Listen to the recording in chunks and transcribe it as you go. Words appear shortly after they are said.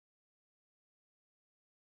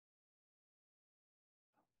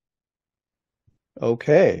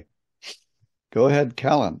Okay, go ahead,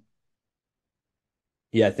 Callan.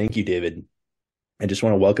 Yeah, thank you, David. I just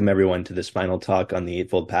want to welcome everyone to this final talk on the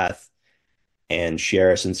Eightfold Path and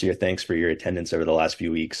share a sincere thanks for your attendance over the last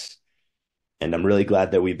few weeks. And I'm really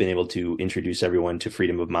glad that we've been able to introduce everyone to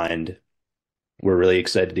freedom of mind. We're really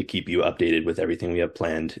excited to keep you updated with everything we have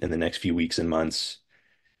planned in the next few weeks and months.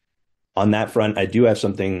 On that front, I do have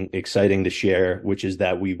something exciting to share, which is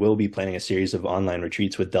that we will be planning a series of online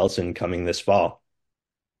retreats with Delson coming this fall.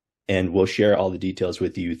 And we'll share all the details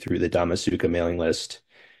with you through the Dhamma Sukha mailing list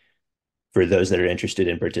for those that are interested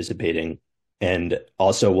in participating. And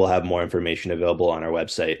also, we'll have more information available on our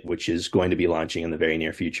website, which is going to be launching in the very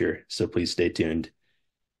near future. So please stay tuned.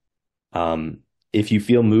 Um, if you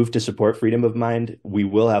feel moved to support freedom of mind, we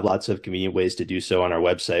will have lots of convenient ways to do so on our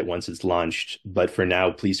website once it's launched. But for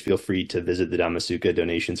now, please feel free to visit the Dhammasukha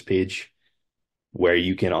donations page, where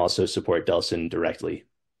you can also support Delson directly.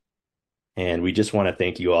 And we just want to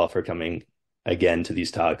thank you all for coming again to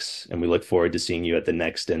these talks. And we look forward to seeing you at the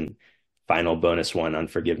next and final bonus one on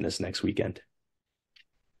forgiveness next weekend.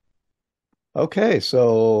 Okay,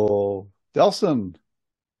 so Delson,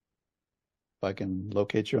 if I can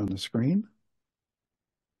locate you on the screen.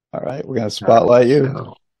 All right, we're going to All right. spotlight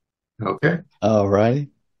you. Okay. All righty,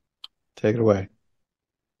 take it away.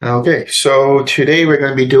 Okay. So today we're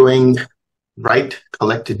going to be doing right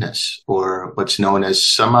collectedness, or what's known as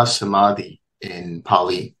Sama Samadhi in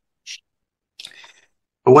Pali.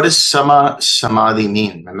 But what does Sama Samadhi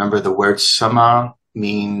mean? Remember, the word Sama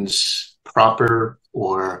means proper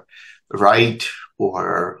or right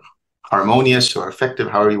or harmonious or effective,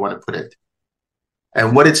 however you want to put it.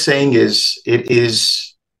 And what it's saying is it is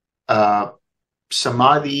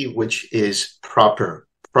samadhi which is proper.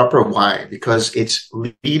 Proper why? Because it's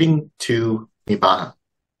leading to Nibbana.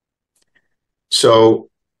 So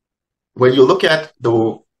when you look at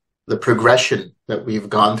the progression that we've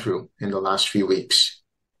gone through in the last few weeks,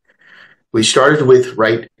 we started with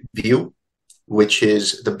right view, which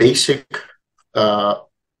is the basic,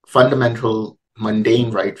 fundamental,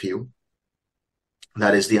 mundane right view.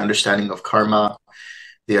 That is the understanding of karma,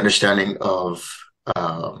 the understanding of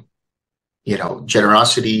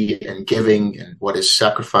generosity and giving, and what is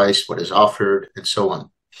sacrificed, what is offered, and so on.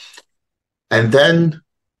 And then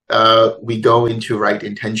we go into right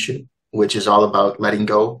intention, which is all about letting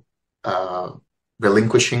go,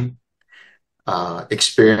 relinquishing,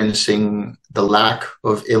 experiencing the lack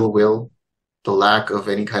of ill will, the lack of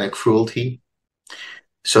any kind of cruelty.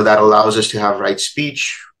 So that allows us to have right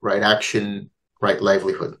speech, right action, right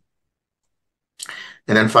livelihood.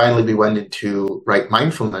 And then finally, we went into right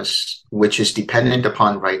mindfulness, which is dependent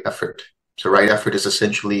upon right effort. So right effort is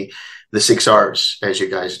essentially the 6 R's, as you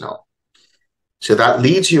guys know. So that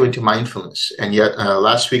leads you into mindfulness. And yet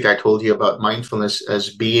last week I told you about mindfulness as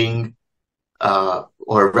being,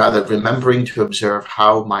 or rather remembering to observe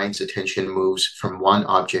how mind's attention moves from one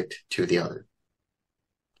object to the other.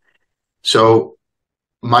 So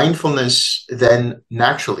mindfulness then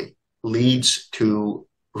naturally leads to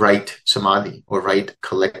right samadhi, or right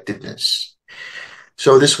collectedness.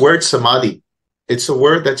 So this word samadhi, it's a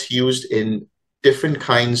word that's used in different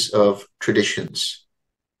kinds of traditions.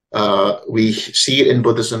 We see it in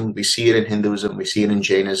Buddhism, we see it in Hinduism, we see it in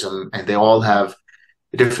Jainism, and they all have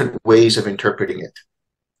different ways of interpreting it.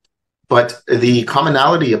 But the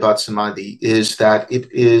commonality about samadhi is that it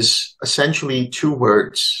is essentially 2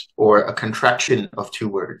 words, or a contraction of 2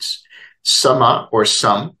 words. Sama, or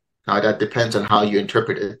some. Now that depends on how you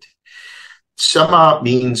interpret it. Sama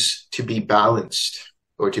means to be balanced,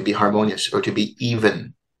 or to be harmonious, or to be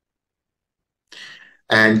even.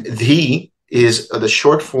 And the is the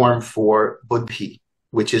short form for buddhi,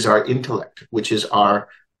 which is our intellect, which is our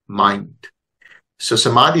mind. So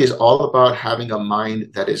samadhi is all about having a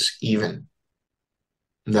mind that is even,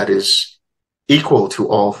 that is equal to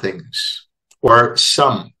all things. Or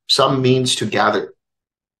some. Some means to gather.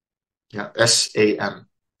 Yeah, S-A-M.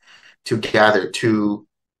 To gather, to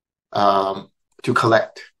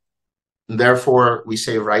collect. And therefore, we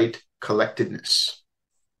say right collectedness.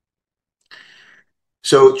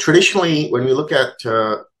 So traditionally, when we look at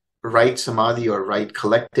right samadhi or right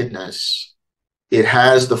collectedness, it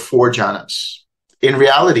has the 4 jhanas. In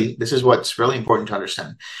reality, this is what's really important to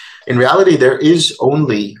understand. In reality, there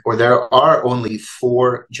are only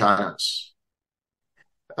 4 jhanas.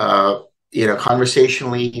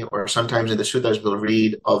 Conversationally, or sometimes in the suttas, we'll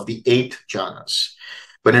read of the 8 jhanas.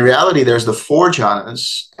 But in reality, there's the 4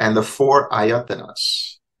 jhanas and the 4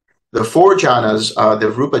 ayatanas. The 4 jhanas are the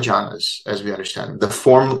rupa jhanas, as we understand, the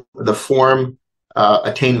form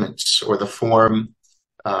attainments, or the form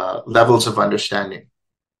levels of understanding.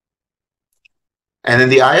 And then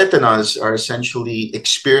the ayatanas are essentially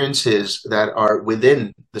experiences that are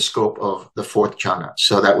within the scope of the fourth jhana.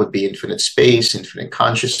 So that would be infinite space, infinite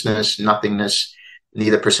consciousness, nothingness,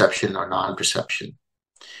 neither perception nor non-perception.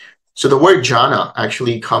 So the word jhana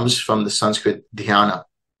actually comes from the Sanskrit dhyana.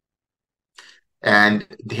 And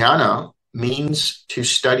dhyana means to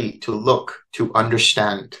study, to look, to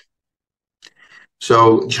understand.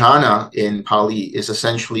 So jhana in Pali is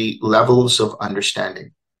essentially levels of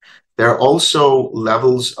understanding. There are also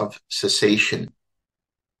levels of cessation.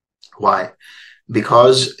 Why?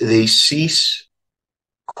 Because they cease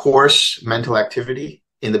coarse mental activity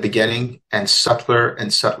in the beginning and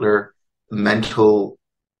subtler mental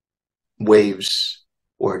waves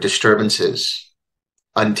or disturbances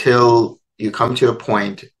until you come to a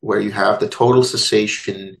point where you have the total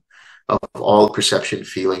cessation of all perception,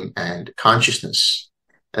 feeling, and consciousness,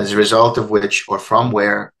 as a result of which, or from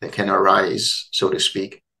where, they can arise, so to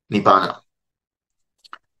speak, Nibbana.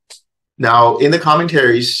 Now, in the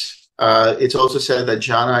commentaries, it's also said that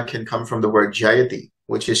jhana can come from the word jayati,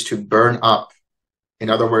 which is to burn up. In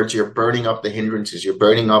other words, you're burning up the hindrances, you're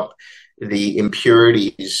burning up the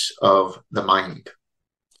impurities of the mind.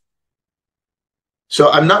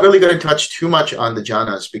 So I'm not really going to touch too much on the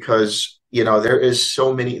jhanas because, you know, there are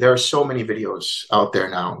so many videos out there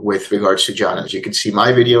now with regards to jhanas. You can see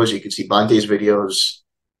my videos, you can see Bhante's videos.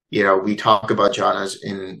 You know, we talk about jhanas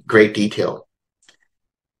in great detail.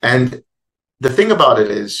 And the thing about it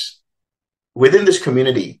is, within this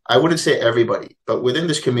community, I wouldn't say everybody, but within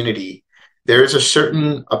this community, there is a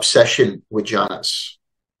certain obsession with jhanas.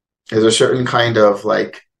 There's a certain kind of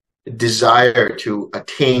like desire to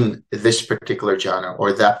attain this particular jhana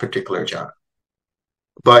or that particular jhana.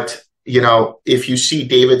 But, you know, if you see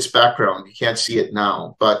David's background, you can't see it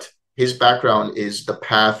now, but his background is the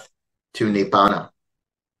path to Nibbana.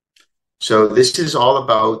 So this is all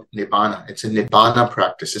about Nibbana. It's a Nibbana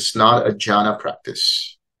practice. It's not a jhana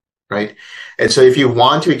practice, right? And so if you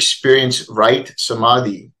want to experience right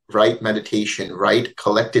samadhi, right meditation, right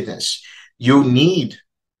collectedness, you need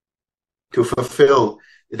to fulfill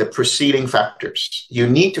the preceding factors. You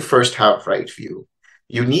need to first have right view.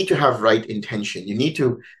 You need to have right intention. You need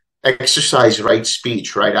to exercise right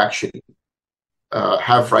speech, right action,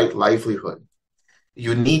 have right livelihood.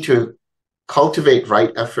 You need to cultivate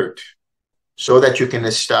right effort so that you can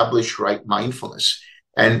establish right mindfulness.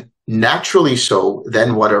 And naturally so,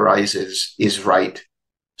 then what arises is right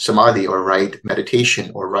samadhi or right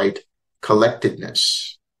meditation or right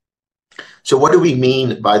collectedness. So what do we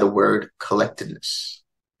mean by the word collectedness?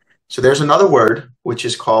 So there's another word which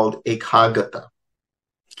is called ekagata.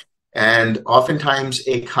 And oftentimes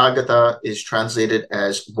ekagata is translated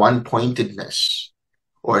as one-pointedness,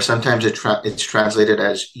 or sometimes it's translated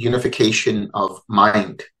as unification of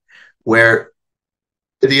mind, where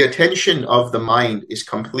the attention of the mind is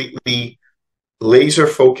completely laser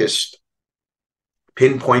focused,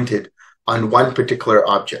 pinpointed on one particular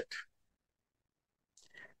object.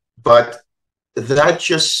 But that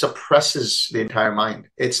just suppresses the entire mind.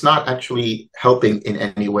 It's not actually helping in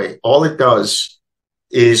any way. All it does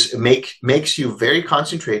is makes you very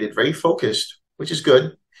concentrated, very focused, which is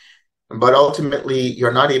good. But ultimately,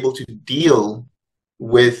 you're not able to deal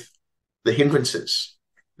with the hindrances.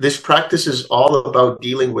 This practice is all about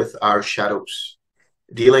dealing with our shadows,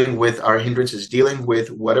 dealing with our hindrances, dealing with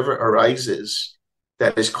whatever arises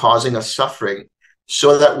that is causing us suffering,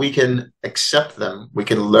 so that we can accept them, we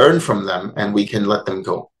can learn from them, and we can let them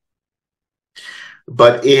go.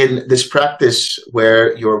 But in this practice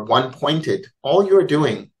where you're one-pointed, all you're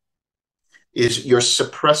doing is you're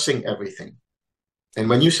suppressing everything. And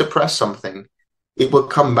when you suppress something, it will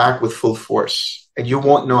come back with full force, and you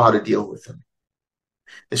won't know how to deal with them.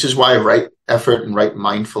 This is why right effort and right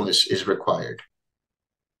mindfulness is required.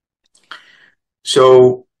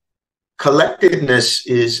 So collectedness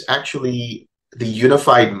is actually the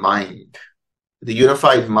unified mind. The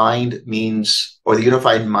unified mind means, or the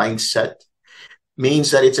unified mindset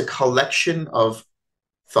means that it's a collection of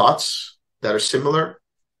thoughts that are similar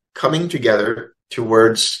coming together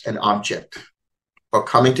towards an object, or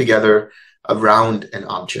coming together around an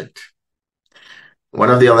object. One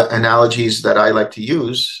of the analogies that I like to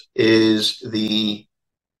use is the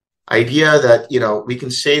idea that, you know, we can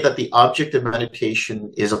say that the object of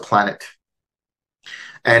meditation is a planet.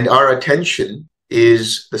 And our attention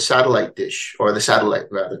is the satellite dish, or the satellite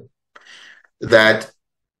rather, that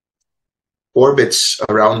orbits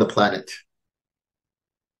around the planet.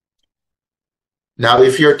 Now,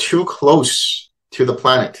 if you're too close to the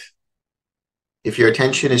planet, if your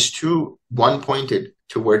attention is too one-pointed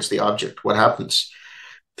towards the object, what happens?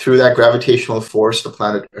 Through that gravitational force, the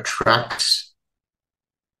planet attracts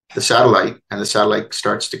the satellite, and the satellite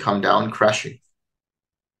starts to come down crashing.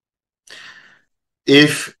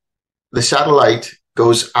 If the satellite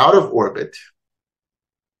goes out of orbit,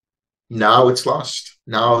 now it's lost.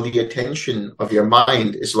 Now the attention of your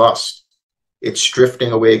mind is lost. It's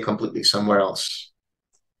drifting away completely somewhere else.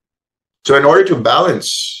 So in order to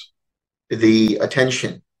balance the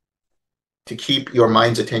attention, to keep your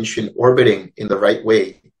mind's attention orbiting in the right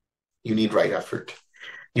way, you need right effort.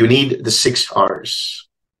 You need the 6 R's.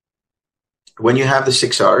 When you have the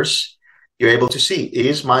 6 R's, you're able to see,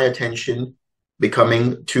 is my attention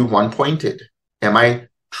becoming too one-pointed? Am I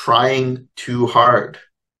trying too hard?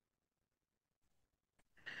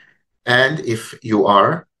 And if you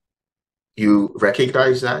are, you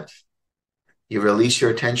recognize that, you release your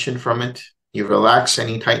attention from it, you relax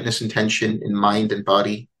any tightness and tension in mind and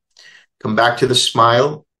body, come back to the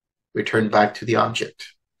smile, return back to the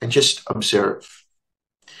object, and just observe.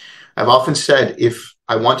 I've often said, if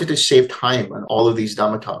I wanted to save time on all of these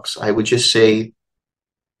Dhamma talks, I would just say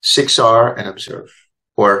 6R and observe,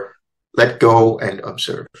 or let go and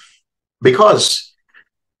observe. Because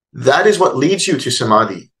that is what leads you to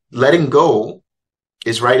samadhi. Letting go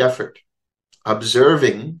is right effort.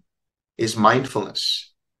 Observing is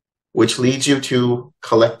mindfulness, which leads you to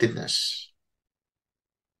collectedness.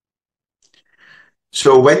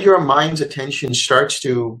 So when your mind's attention starts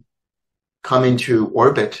to come into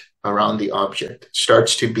orbit around the object,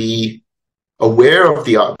 starts to be aware of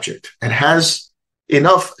the object, and has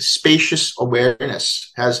enough spacious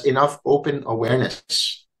awareness, has enough open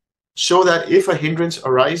awareness, so that if a hindrance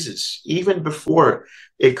arises, even before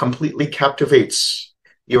it completely captivates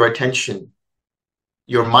your attention,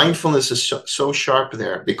 your mindfulness is so sharp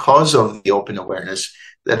there because of the open awareness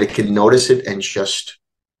that it can notice it and just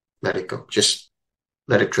let it go, just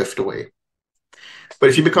let it drift away. But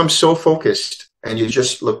if you become so focused and you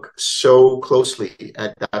just look so closely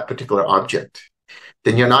at that particular object,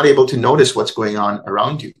 then you're not able to notice what's going on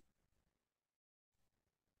around you.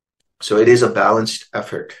 So it is a balanced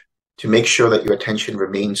effort to make sure that your attention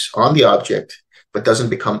remains on the object, but doesn't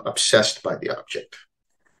become obsessed by the object.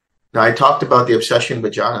 Now, I talked about the obsession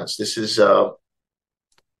with jhanas. This is, I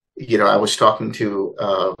was talking to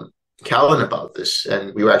Callan about this,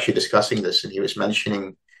 and we were actually discussing this, and he was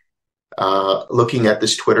mentioning looking at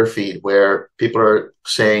this Twitter feed where people are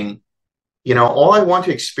saying, all I want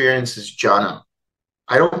to experience is jhana.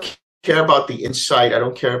 I don't care about the insight. I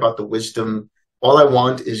don't care about the wisdom. All I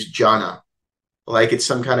want is jhana. Like it's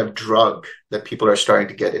some kind of drug that people are starting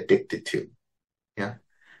to get addicted to. Yeah.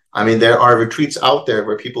 I mean, there are retreats out there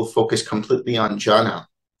where people focus completely on jhana,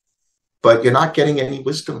 but you're not getting any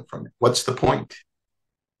wisdom from it. What's the point?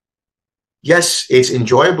 Yes, it's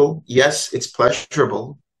enjoyable. Yes, it's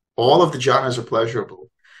pleasurable. All of the jhanas are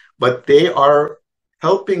pleasurable, but they are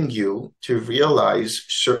helping you to realize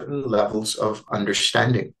certain levels of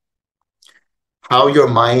understanding, how your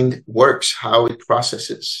mind works, how it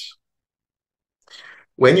processes.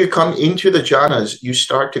 When you come into the jhanas, you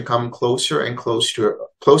start to come closer and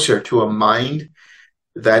closer to a mind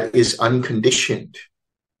that is unconditioned.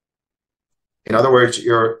 In other words,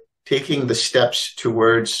 you're taking the steps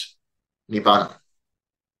towards Nibbana.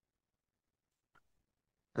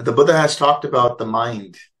 The Buddha has talked about the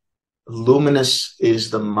mind. Luminous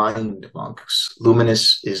is the mind, monks.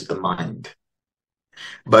 Luminous is the mind.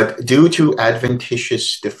 But due to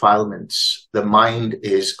adventitious defilements, the mind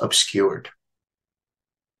is obscured.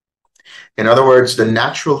 In other words, the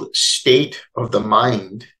natural state of the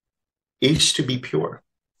mind is to be pure.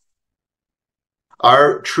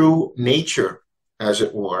 Our true nature, as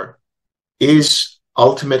it were, is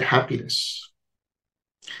ultimate happiness.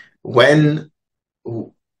 When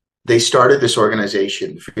they started this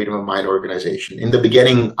organization, Freedom of Mind Organization, in the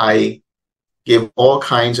beginning, I gave all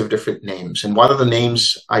kinds of different names. And one of the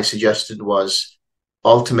names I suggested was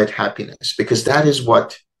ultimate happiness, because that is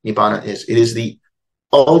what Nibbana is. It is the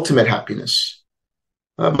ultimate happiness.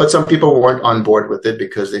 But some people weren't on board with it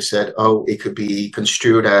because they said, oh, it could be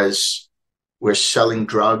construed as we're selling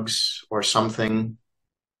drugs or something.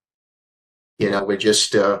 We're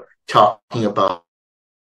just talking about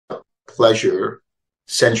pleasure,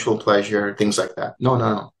 sensual pleasure, things like that.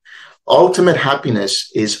 No. Ultimate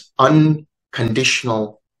happiness is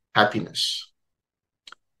unconditional happiness.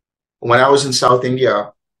 When I was in South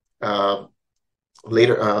India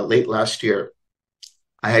late last year,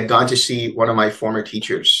 I had gone to see one of my former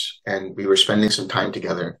teachers, and we were spending some time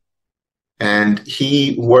together. And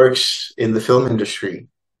he works in the film industry,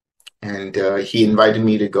 and he invited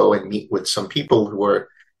me to go and meet with some people who were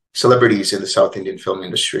celebrities in the South Indian film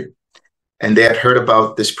industry. And they had heard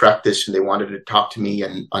about this practice, and they wanted to talk to me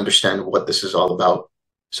and understand what this is all about.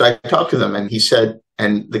 So I talked to them, and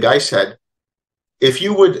the guy said, if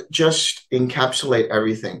you would just encapsulate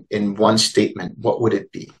everything in one statement, what would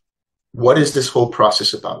it be? What is this whole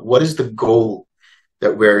process about? What is the goal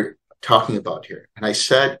that we're talking about here? And I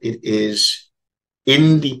said, it is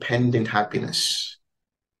independent happiness.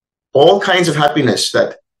 All kinds of happiness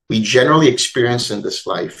that we generally experience in this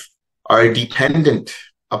life are dependent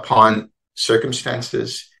upon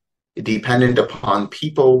circumstances, dependent upon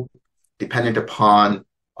people, dependent upon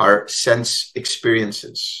our sense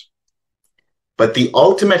experiences. But the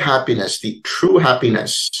ultimate happiness, the true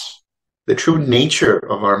happiness, the true nature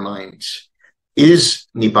of our minds is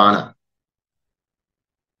Nibbana.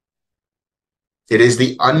 It is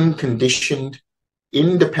the unconditioned,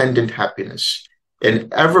 independent happiness, an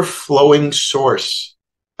ever-flowing source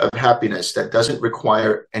of happiness that doesn't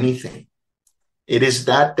require anything. It is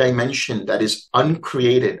that dimension that is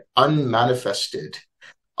uncreated, unmanifested,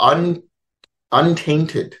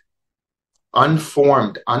 untainted,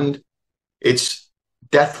 unformed, it's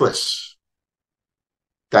deathless,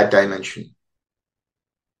 that dimension.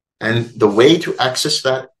 And the way to access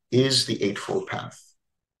that is the Eightfold Path.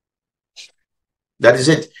 That is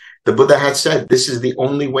it. The Buddha had said, this is the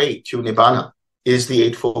only way to Nibbana, is the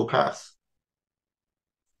Eightfold Path.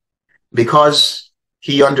 Because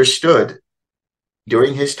he understood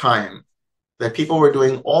during his time that people were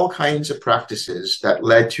doing all kinds of practices that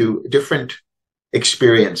led to different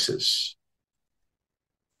experiences.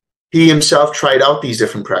 He himself tried out these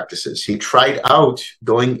different practices. He tried out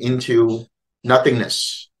going into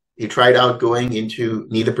nothingness. He tried out going into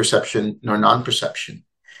neither perception nor non-perception.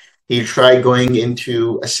 He tried going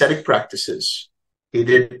into ascetic practices. He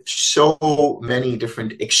did so many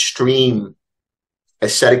different extreme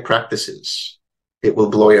ascetic practices. It will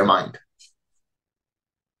blow your mind.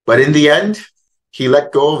 But in the end, he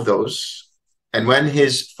let go of those. And when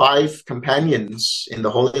his 5 companions in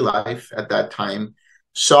the holy life at that time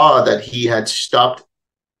saw that he had stopped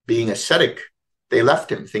being ascetic, they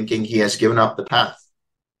left him thinking he has given up the path.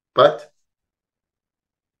 But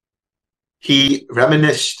he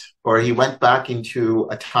reminisced, or he went back into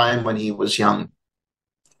a time when he was young,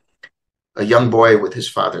 a young boy with his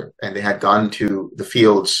father, and they had gone to the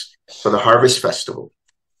fields for the harvest festival.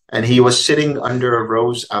 And he was sitting under a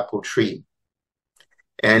rose apple tree.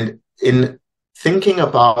 And in thinking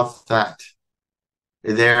about that,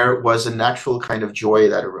 there was a natural kind of joy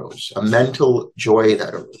that arose, a mental joy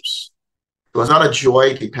that arose. It was not a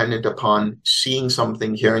joy dependent upon seeing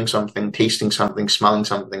something, hearing something, tasting something, smelling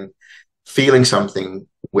something, feeling something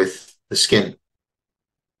with the skin.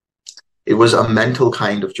 It was a mental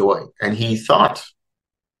kind of joy. And he thought,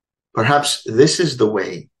 perhaps this is the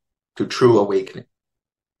way to true awakening.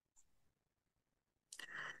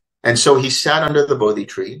 And so he sat under the Bodhi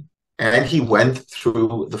tree and he went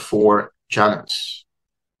through the 4 jhanas.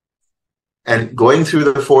 And going through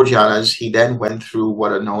the 4 jhanas, he then went through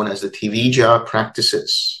what are known as the Tivija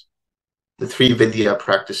practices, the 3 vidya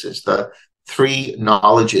practices, the 3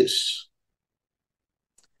 knowledges.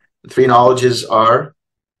 The 3 knowledges are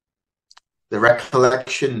the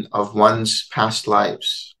recollection of one's past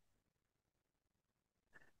lives,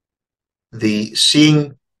 the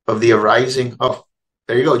seeing of the arising. Oh,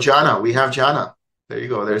 there you go, jhana. We have jhana. There you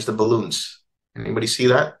go. There's the balloons. Anybody see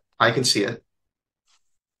that? I can see it.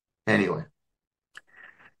 Anyway.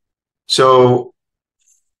 So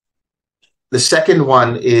the second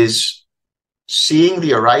one is seeing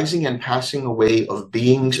the arising and passing away of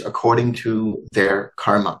beings according to their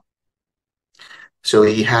karma. So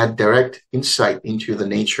he had direct insight into the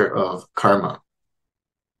nature of karma.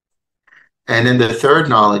 And then the third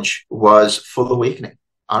knowledge was full awakening,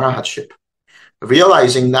 arahatship.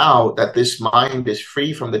 Realizing now that this mind is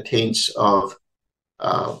free from the taints of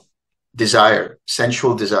desire,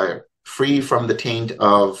 sensual desire, free from the taint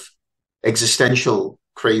of existential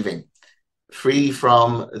craving, free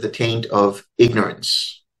from the taint of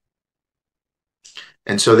ignorance.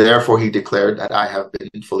 And so therefore he declared that I have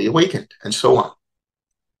been fully awakened, and so on.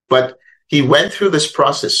 But he went through this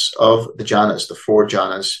process of the jhanas, the 4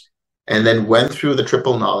 jhanas, and then went through the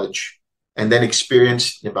triple knowledge, and then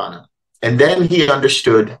experienced Nibbana. And then he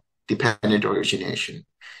understood dependent origination.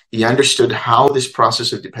 He understood how this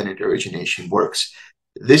process of dependent origination works.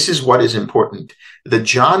 This is what is important. The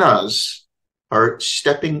jhanas are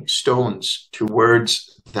stepping stones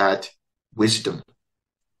towards that wisdom.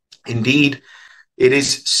 Indeed, it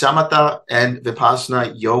is samatha and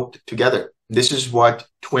vipassana yoked together. This is what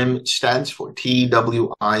TWIM stands for,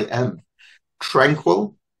 TWIM.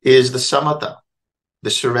 Tranquil is the samatha,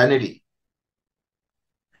 the serenity.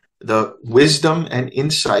 The wisdom and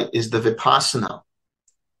insight is the vipassana,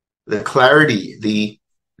 the clarity, the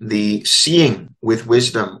the seeing with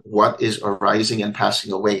wisdom what is arising and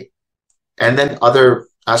passing away, and then other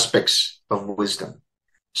aspects of wisdom,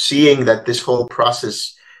 seeing that this whole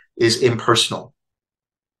process is impersonal,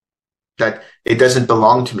 that it doesn't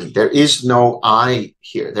belong to me. There is no I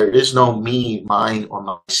here. There is no me, mine, or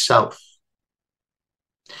myself.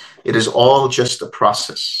 It is all just a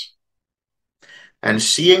process. And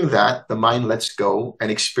seeing that, the mind lets go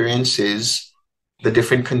and experiences the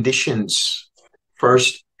different conditions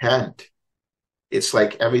firsthand. It's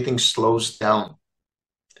like everything slows down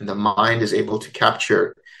and the mind is able to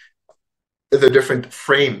capture the different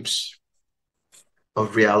frames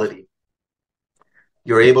of reality.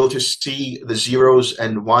 You're able to see the zeros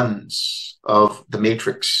and ones of the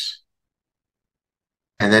matrix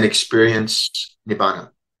and then experience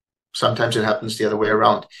Nibbana. Sometimes it happens the other way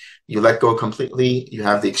around. You let go completely, you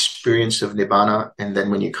have the experience of Nibbana, and then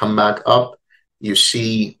when you come back up, you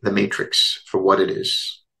see the matrix for what it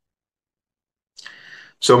is.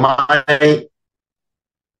 So my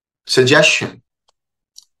suggestion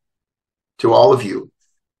to all of you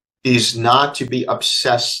is not to be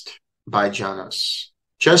obsessed by jhanas.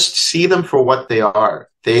 Just see them for what they are.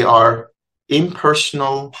 They are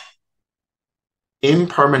impersonal,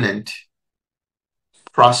 impermanent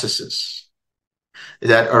processes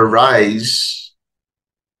that arise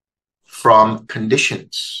from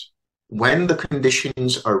conditions. When the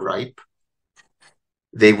conditions are ripe,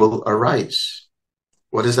 they will arise.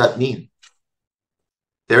 What does that mean?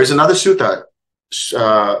 There is another sutta,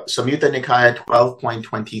 Samyutta Nikaya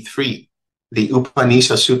 12.23, the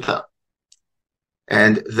Upanisa Sutta.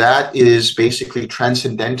 And that is basically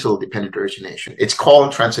transcendental dependent origination. It's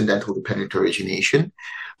called transcendental dependent origination,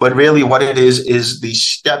 but really what it is the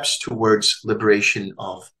steps towards liberation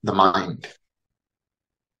of the mind.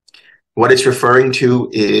 What it's referring to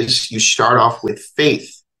is you start off with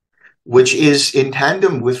faith, which is in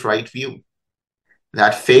tandem with right view.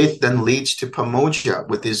 That faith then leads to pamoja,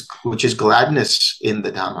 which is gladness in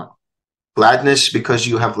the Dhamma. Gladness because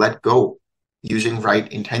you have let go using right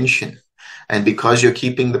intention. And because you're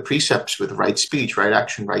keeping the precepts with right speech, right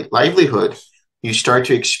action, right livelihood, you start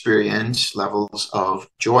to experience levels of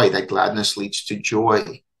joy. That gladness leads to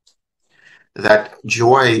joy. That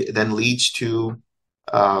joy then leads to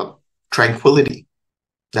tranquility.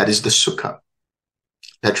 That is the Sukha.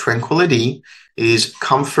 That tranquility is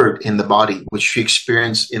comfort in the body, which you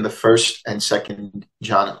experience in the first and second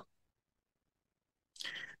jhana.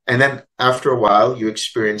 And then after a while, you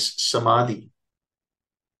experience samadhi,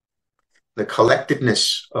 the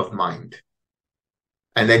collectedness of mind.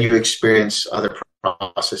 And then you experience other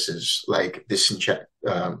processes like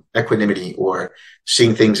equanimity, or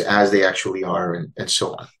seeing things as they actually are, and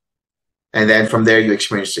so on. And then from there, you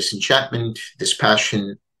experience disenchantment,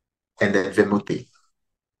 dispassion, and then vimutti.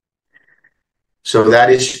 So that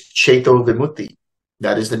is Cheto Vimutti.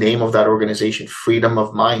 That is the name of that organization. Freedom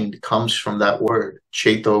of mind comes from that word,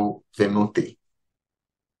 Cheto Vimutti.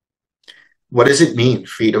 What does it mean,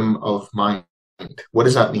 freedom of mind? What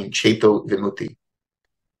does that mean, Cheto Vimutti?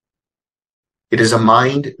 It is a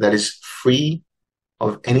mind that is free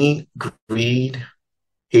of any greed,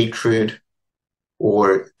 hatred,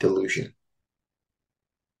 or delusion.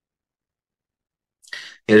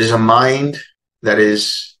 It is a mind that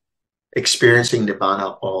is experiencing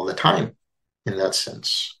Nibbana all the time, in that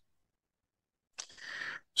sense.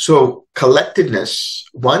 So collectedness,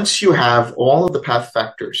 once you have all of the path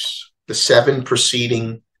factors, the 7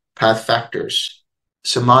 preceding path factors,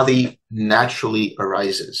 samadhi naturally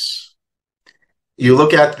arises. You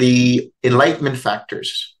look at the enlightenment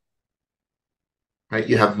factors, right?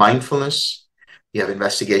 You have mindfulness, you have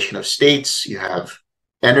investigation of states, you have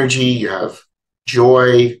energy, you have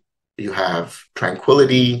joy, you have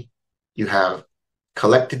tranquility, you have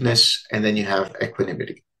collectedness, and then you have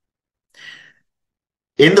equanimity.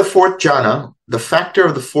 In the 4th jhana, the factor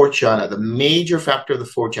of the 4th jhana, the major factor of the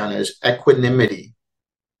 4th jhana is equanimity.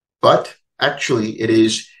 But actually, it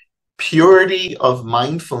is purity of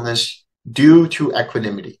mindfulness due to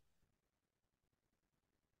equanimity.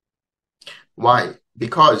 Why?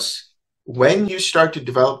 Because when you start to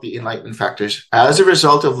develop the enlightenment factors, as a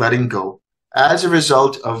result of letting go, as a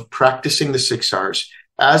result of practicing the 6 R's,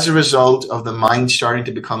 as a result of the mind starting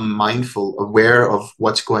to become mindful, aware of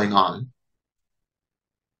what's going on,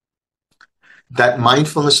 that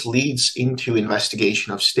mindfulness leads into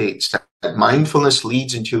investigation of states. That mindfulness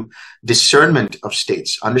leads into discernment of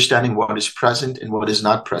states, understanding what is present and what is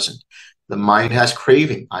not present. The mind has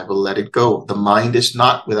craving. I will let it go. The mind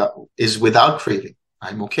is without craving.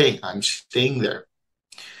 I'm okay. I'm staying there.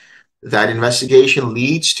 That investigation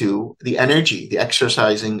leads to the energy, the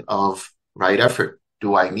exercising of right effort.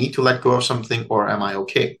 Do I need to let go of something, or am I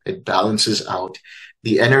okay? It balances out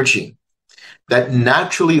the energy. That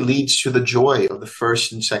naturally leads to the joy of the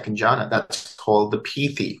first and second jhana. That's called the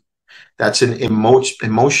piti. That's an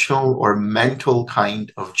emotional or mental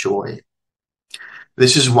kind of joy.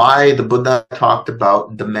 This is why the Buddha talked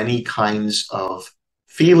about the many kinds of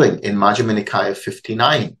feeling in Majjhima Nikaya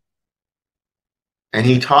 59. And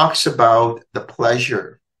he talks about the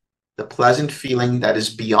pleasure, the pleasant feeling that is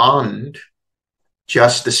beyond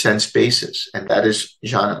just the sense basis, and that is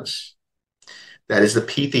jhanas. That is the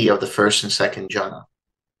piti of the first and second jhana.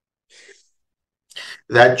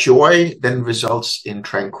 That joy then results in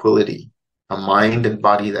tranquility, a mind and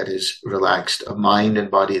body that is relaxed, a mind and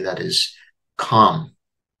body that is calm,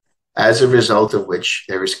 as a result of which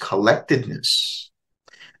there is collectedness.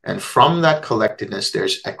 And from that collectedness,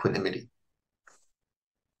 there's equanimity.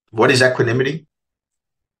 What is equanimity?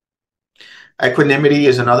 Equanimity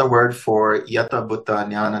is another word for yata bhuta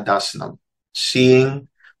jnana dasanam, seeing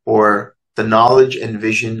or the knowledge and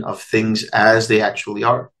vision of things as they actually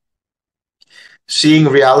are. Seeing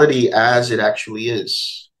reality as it actually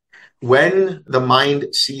is. When the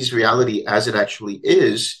mind sees reality as it actually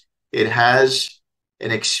is, it has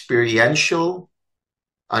an experiential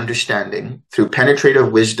understanding through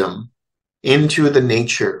penetrative wisdom into the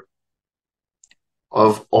nature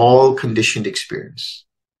of all conditioned experience,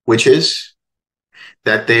 which is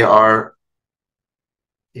that they are,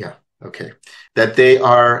 that they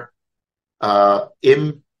are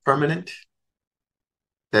impermanent,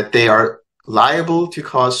 that they are liable to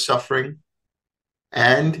cause suffering,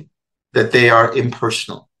 and that they are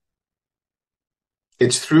impersonal.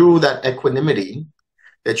 It's through that equanimity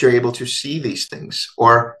that you're able to see these things,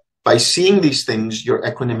 or by seeing these things, your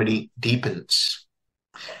equanimity deepens.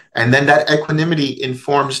 And then that equanimity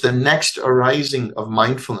informs the next arising of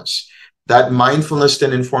mindfulness. That mindfulness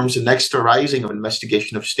then informs the next arising of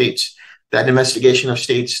investigation of states. That investigation of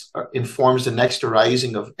states informs the next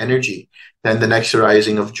arising of energy, then the next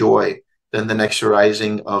arising of joy, then the next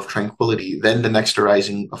arising of tranquility, then the next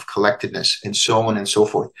arising of collectedness, and so on and so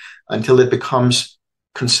forth, until it becomes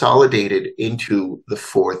consolidated into the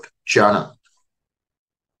fourth jhana.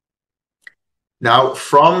 Now,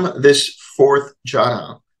 from this fourth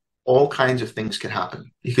jhana, all kinds of things can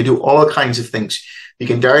happen. You can do all kinds of things. You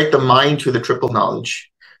can direct the mind to the triple knowledge.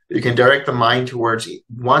 You can direct the mind towards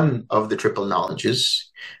one of the triple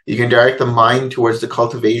knowledges. You can direct the mind towards the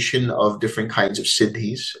cultivation of different kinds of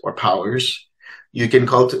siddhis or powers. You can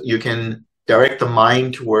direct the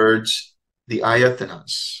mind towards the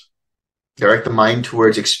ayatanas. Direct the mind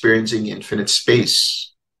towards experiencing infinite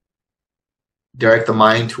space. Direct the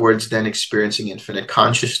mind towards then experiencing infinite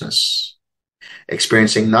consciousness.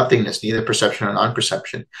 Experiencing nothingness, neither perception nor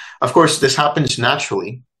non-perception. Of course, this happens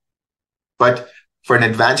naturally, but for an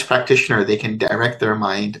advanced practitioner, they can direct their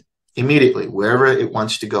mind immediately, wherever it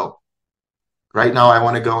wants to go. Right now, I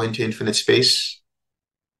want to go into infinite space.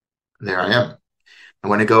 There I am. I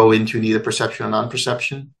want to go into neither perception or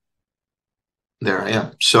non-perception. There I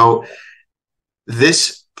am. So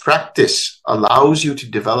this practice allows you to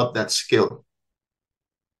develop that skill.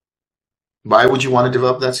 Why would you want to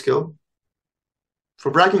develop that skill?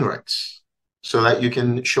 For bragging rights. So that you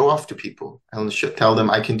can show off to people and tell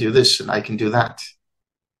them, I can do this and I can do that.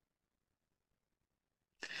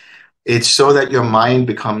 It's so that your mind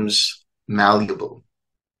becomes malleable,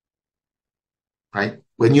 right?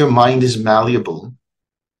 When your mind is malleable,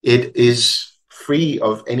 it is free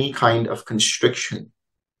of any kind of constriction.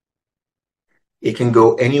 It can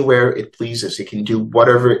go anywhere it pleases. It can do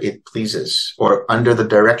whatever it pleases, or under the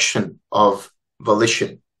direction of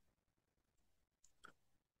volition.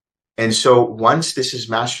 And so once this is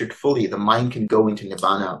mastered fully, the mind can go into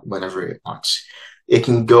Nibbana whenever it wants. It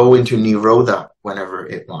can go into Nirodha whenever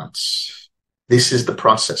it wants. This is the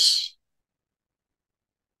process.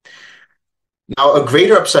 Now, a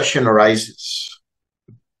greater obsession arises,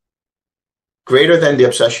 greater than the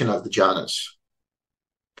obsession of the jhanas.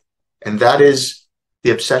 And that is the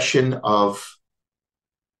obsession of,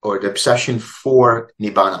 or the obsession for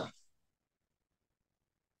Nibbana.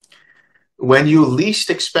 When you least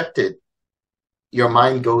expect it, your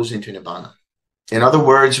mind goes into Nibbana. In other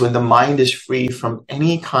words, when the mind is free from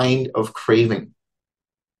any kind of craving.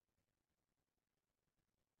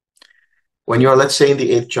 When you're, let's say, in the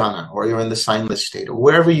 8th jhana, or you're in the signless state, or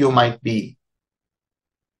wherever you might be,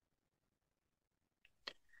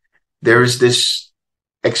 there is this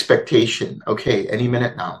expectation, okay, any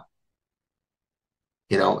minute now,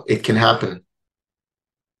 it can happen.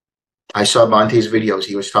 I saw Bhante's videos.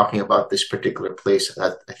 He was talking about this particular place.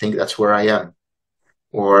 I think that's where I am.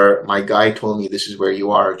 Or my guy told me this is where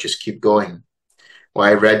you are. Just keep going. Well,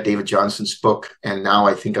 I read David Johnson's book, and now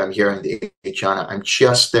I think I'm here in the eighth jhana. I'm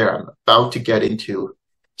just there. I'm about to get into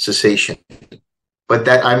cessation. But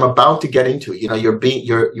that I'm about to get into, you know, you're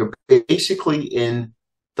basically in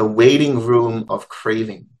the waiting room of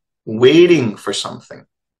craving, waiting for something.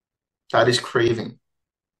 That is craving.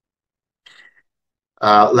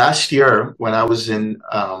 Last year, when I was in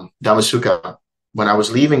Dhamma, when I was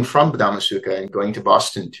leaving from Dhamma and going to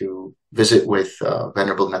Boston to visit with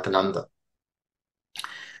Venerable Metta,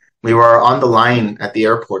 we were on the line at the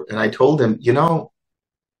airport, and I told him, you know,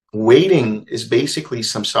 waiting is basically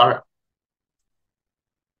samsara.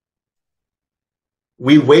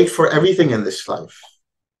 We wait for everything in this life,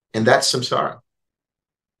 and that's samsara.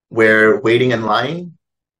 We're waiting in line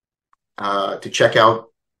to check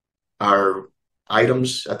out our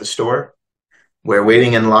items at the store. We're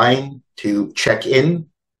waiting in line to check in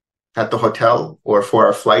at the hotel or for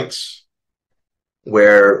our flights.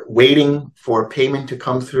 We're waiting for payment to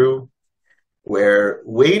come through. We're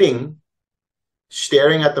waiting,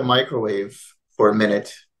 staring at the microwave for a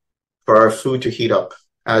minute for our food to heat up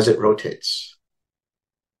as it rotates.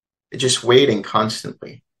 It's just waiting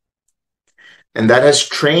constantly. And that has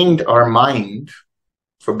trained our mind,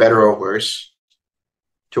 for better or worse,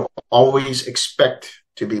 to always expect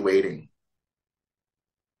to be waiting.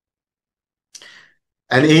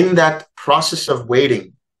 And in that process of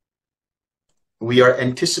waiting, we are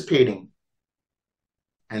anticipating,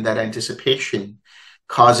 and that anticipation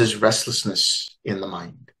causes restlessness in the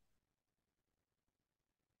mind.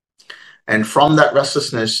 And from that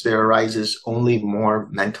restlessness, there arises only more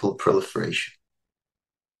mental proliferation.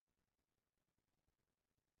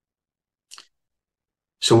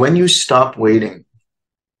 So when you stop waiting,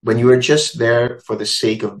 when you are just there for the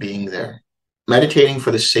sake of being there, meditating for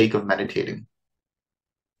the sake of meditating,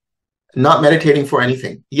 not meditating for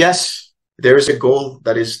anything. Yes, there is a goal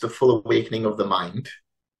that is the full awakening of the mind,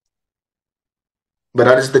 but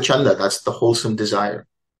that is the chanda, that's the wholesome desire.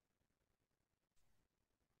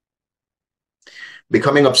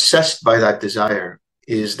 Becoming obsessed by that desire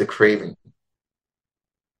is the craving.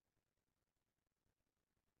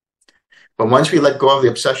 But once we let go of the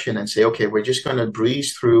obsession and say, okay, we're just going to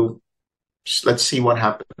breeze through, let's see what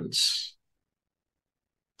happens.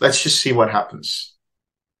 Let's just see what happens.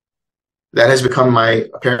 That has become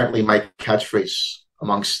apparently my catchphrase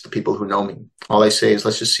amongst the people who know me. All I say is,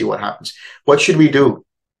 let's just see what happens. What should we do?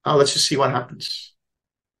 Oh, let's just see what happens.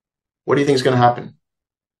 What do you think is going to happen?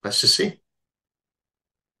 Let's just see.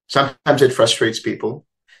 Sometimes it frustrates people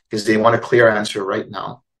because they want a clear answer right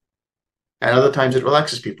now. And other times it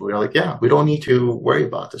relaxes people. They're like, yeah, we don't need to worry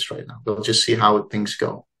about this right now. We'll just see how things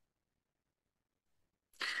go.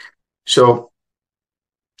 So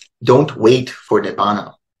don't wait for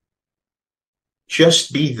Nibbana.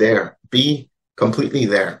 Just be there. Be completely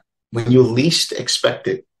there. When you least expect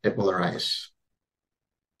it, it will arise.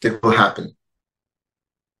 It will happen.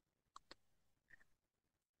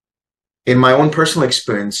 In my own personal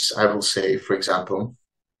experience, I will say, for example,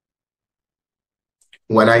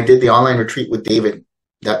 when I did the online retreat with David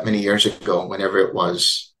that many years ago, whenever it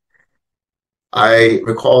was, I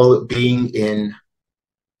recall being in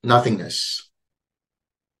nothingness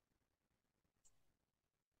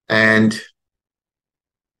and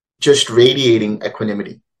just radiating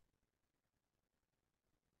equanimity.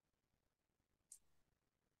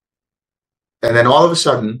 And then all of a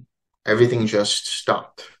sudden, everything just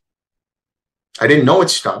stopped. I didn't know it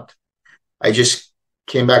stopped. I just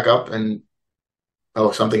came back up and,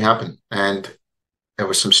 oh, something happened. And there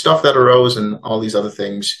was some stuff that arose and all these other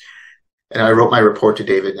things. And I wrote my report to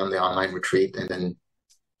David on the online retreat. And then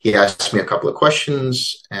he asked me a couple of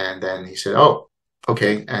questions. And then he said, oh,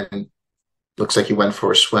 okay. And looks like he went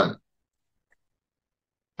for a swim.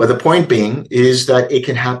 But the point being is that it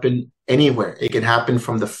can happen anywhere. It can happen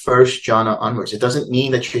from the first jhana onwards. It doesn't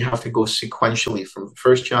mean that you have to go sequentially from the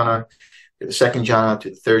first jhana to the second jhana to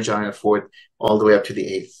the third jhana, the fourth, all the way up to the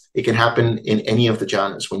eighth. It can happen in any of the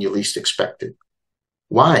jhanas when you least expect it.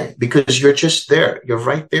 Why? Because you're just there. You're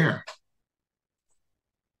right there.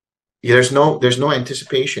 There's no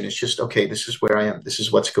anticipation. It's just, okay, this is where I am. This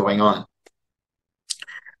is what's going on.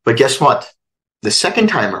 But guess what? The second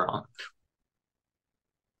time around,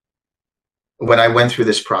 when I went through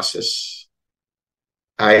this process,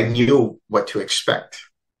 I knew what to expect.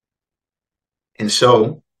 And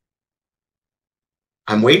so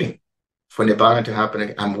I'm waiting for Nibbana to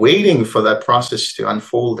happen. I'm waiting for that process to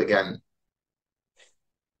unfold again.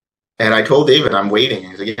 And I told David, I'm waiting.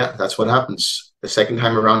 He's like, yeah, that's what happens. The second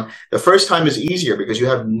time around, the first time is easier because you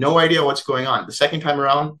have no idea what's going on. The second time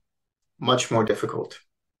around, much more difficult.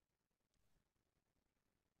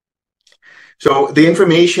 So the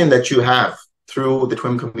information that you have through the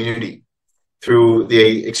TWIM community, through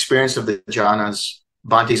the experience of the jhanas,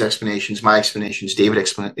 Bhante's explanations, my explanations,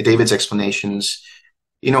 David's explanations,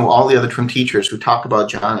 all the other TWIM teachers who talk about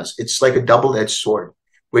jhanas. It's like a double-edged sword.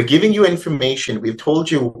 We're giving you information. We've told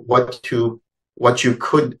you what you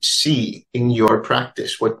could see in your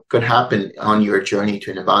practice, what could happen on your journey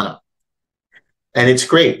to Nibbana. And it's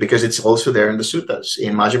great because it's also there in the suttas.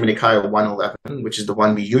 In Majjhima Nikaya 111, which is the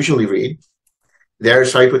one we usually read, there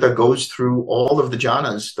Sariputta goes through all of the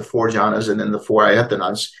jhanas, the 4 jhanas, and then the 4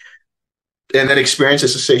 ayatanas, and then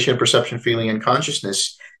experiences cessation, perception, feeling, and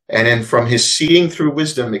consciousness. And then from his seeing through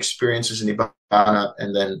wisdom, experiences Nibbana,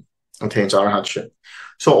 and then attains Arhatship.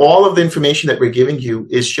 So all of the information that we're giving you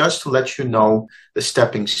is just to let you know the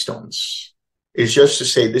stepping stones. It's just to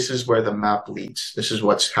say, this is where the map leads. This is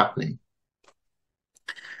what's happening.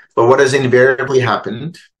 But what has invariably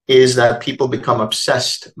happened is that people become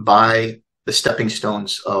obsessed by the stepping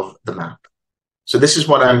stones of the map. So this is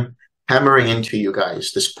what I'm hammering into you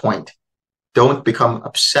guys, this point. Don't become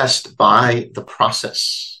obsessed by the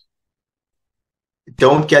process.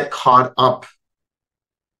 Don't get caught up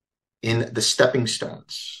in the stepping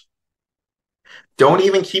stones. Don't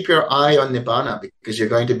even keep your eye on Nibbana because you're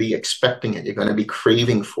going to be expecting it. You're going to be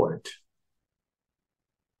craving for it.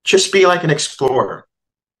 Just be like an explorer.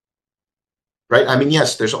 Right? I mean,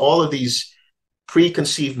 yes, there's all of these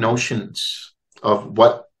preconceived notions of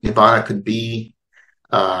what Nibbana could be,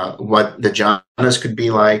 what the jhanas could be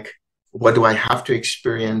like, what do I have to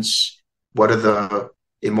experience, what are the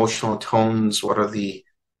emotional tones, what are the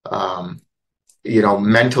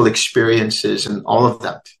mental experiences and all of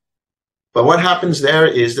that. But what happens there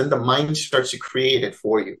is then the mind starts to create it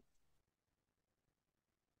for you.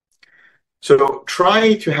 So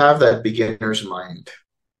try to have that beginner's mind.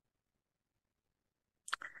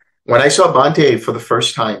 When I saw Bhante for the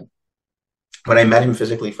first time, when I met him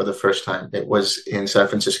physically for the first time, it was in San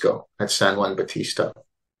Francisco at San Juan Bautista.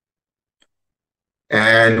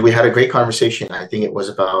 And we had a great conversation. I think it was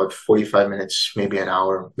about 45 minutes, maybe an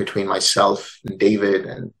hour, between myself and David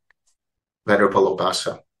and Venerable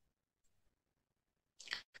Obasa.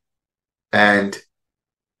 And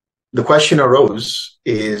the question arose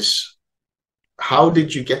is, how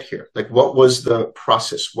did you get here? Like, what was the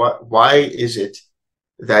process? Why is it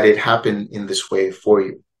that it happened in this way for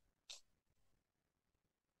you?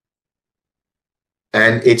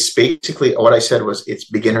 And it's basically what I said was, it's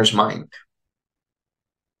beginner's mind.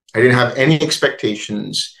 I didn't have any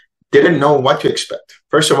expectations, didn't know what to expect.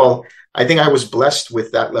 First of all, I think I was blessed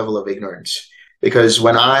with that level of ignorance, because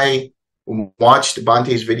when I watched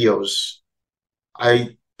Bhante's videos,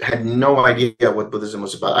 I had no idea what Buddhism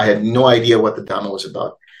was about. I had no idea what the Dhamma was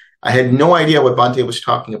about. I had no idea what Bhante was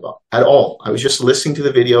talking about at all. I was just listening to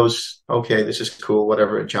the videos. Okay, this is cool,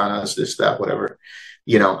 whatever, jhanas, this, that, whatever.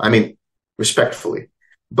 Respectfully.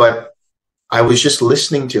 But I was just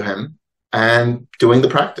listening to him and doing the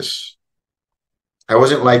practice. I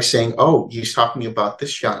wasn't like saying, oh, he's talking about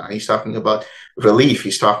this jhana. He's talking about relief.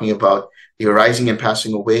 He's talking about the arising and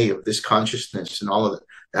passing away of this consciousness and all of it.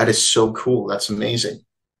 That is so cool. That's amazing.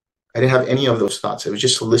 I didn't have any of those thoughts. I was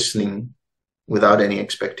just listening without any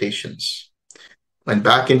expectations. Went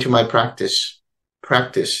back into my practice,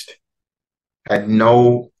 practiced, had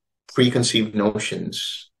no preconceived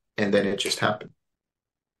notions, and then it just happened.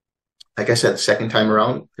 Like I said, the second time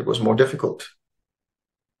around, it was more difficult.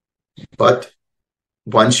 But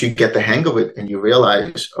once you get the hang of it and you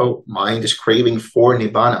realize, oh, mind is craving for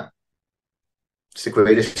Nibbana. It's the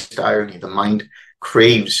greatest irony. The mind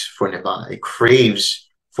craves for Nibbana. It craves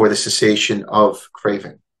for the cessation of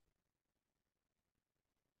craving.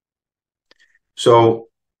 So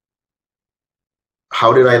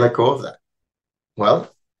how did I let go of that?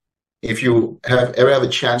 Well, if you ever have a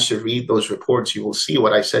chance to read those reports, you will see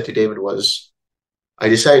what I said to David was, I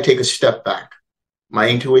decided to take a step back. My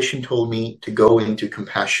intuition told me to go into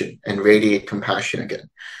compassion and radiate compassion again.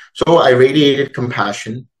 So I radiated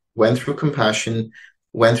compassion, went through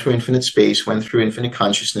infinite space, went through infinite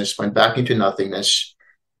consciousness, went back into nothingness,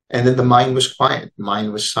 and then the mind was quiet, the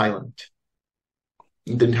mind was silent.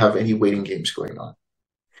 It didn't have any waiting games going on.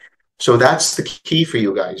 So that's the key for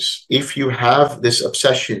you guys. If you have this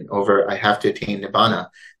obsession over, I have to attain Nibbana,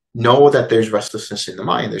 know that there's restlessness in the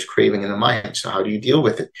mind, there's craving in the mind. So how do you deal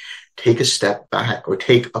with it? Take a step back, or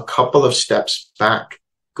take a couple of steps back.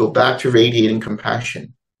 Go back to radiating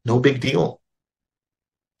compassion. No big deal.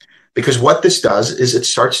 Because what this does is it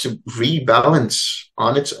starts to rebalance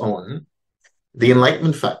on its own the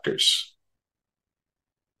enlightenment factors.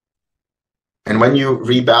 And when you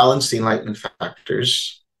rebalance the enlightenment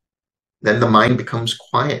factors, then the mind becomes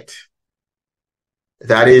quiet.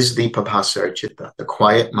 That is the papasara chitta, the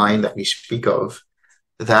quiet mind that we speak of.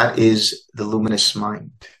 That is the luminous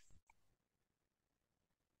mind,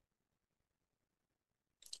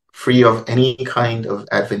 free of any kind of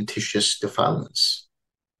adventitious defilements.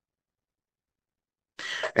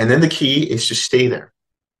 And then the key is to stay there.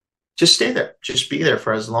 Just stay there. Just be there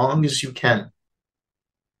for as long as you can.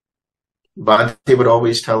 Bhante would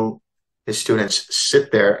always tell his students,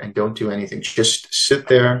 sit there and don't do anything. Just sit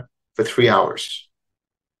there for 3 hours.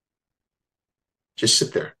 Just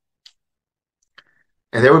sit there.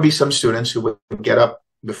 And there would be some students who would get up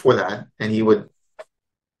before that, and he would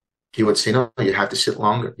say, no, you have to sit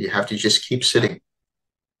longer. You have to just keep sitting.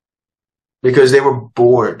 Because they were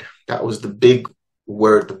bored. That was the big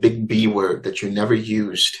word, the big B word that you never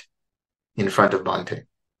used in front of Bhante.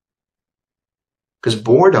 Because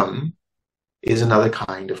boredom is another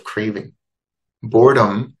kind of craving.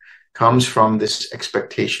 Boredom comes from this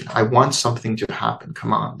expectation. I want something to happen.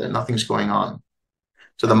 Come on, nothing's going on.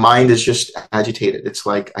 So the mind is just agitated. It's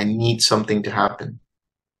like, I need something to happen.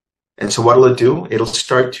 And so what will it do? It'll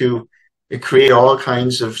start to create all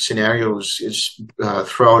kinds of scenarios,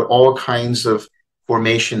 throw out all kinds of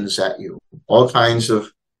formations at you, all kinds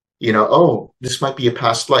of, oh, this might be a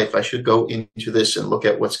past life. I should go into this and look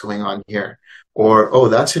at what's going on here. Or, oh,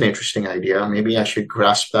 that's an interesting idea. Maybe I should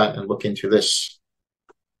grasp that and look into this.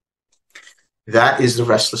 That is the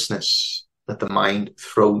restlessness that the mind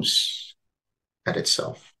throws at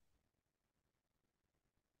itself.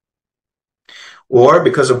 Or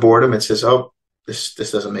because of boredom, it says, oh, this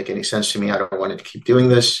doesn't make any sense to me. I don't want it to keep doing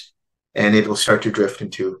this. And it will start to drift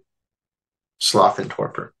into sloth and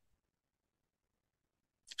torpor.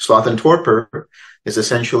 Sloth and torpor is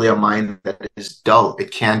essentially a mind that is dull.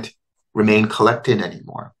 It can't remain collected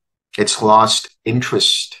anymore. It's lost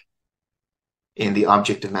interest in the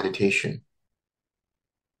object of meditation.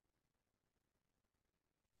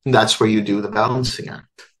 And that's where you do the balancing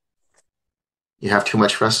act. You have too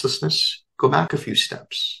much restlessness, go back a few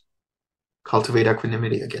steps. Cultivate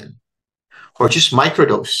equanimity again. Or just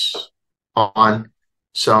microdose on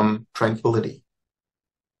some tranquility.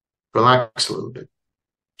 Relax a little bit.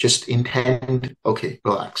 Just intend, okay,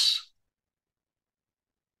 relax.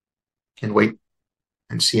 And wait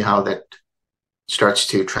and see how that starts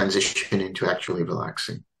to transition into actually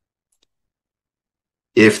relaxing.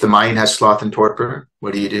 If the mind has sloth and torpor,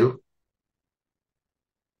 what do?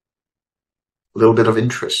 A little bit of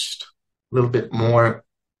interest, a little bit more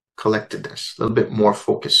collectedness, a little bit more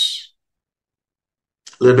focus,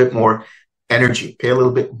 a little bit more energy. Pay a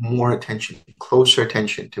little bit more attention, closer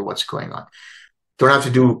attention to what's going on. Don't have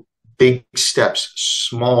to do big steps,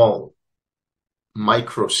 small,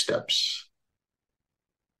 micro steps.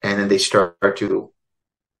 And then they start to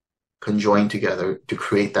conjoin together to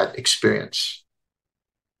create that experience.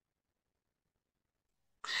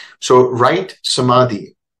 So right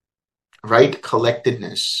samadhi, right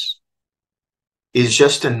collectedness is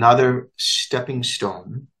just another stepping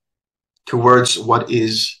stone towards what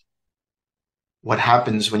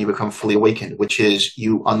happens when you become fully awakened, which is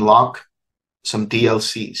you unlock some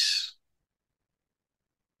DLCs.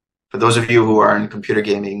 For those of you who are in computer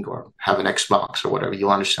gaming or have an Xbox or whatever,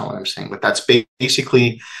 you'll understand what I'm saying. But that's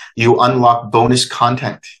basically, you unlock bonus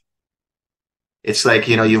content. It's like,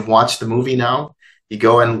 you've watched the movie now. You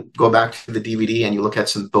go back to the DVD and you look at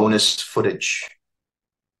some bonus footage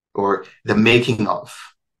or the making of,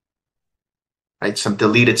 right? Some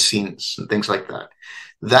deleted scenes and things like that.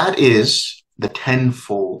 That is the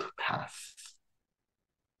 10-fold path.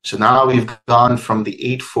 So now we've gone from the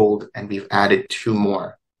 8-fold and we've added 2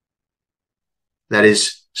 more. That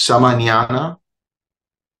is samajnana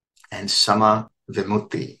and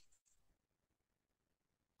samavimutti.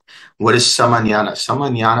 What is samajnana?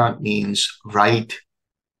 Samajnana means right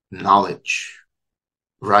knowledge,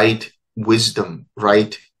 right wisdom,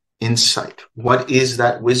 right insight. What is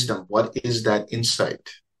that wisdom? What is that insight?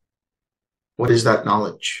 What is that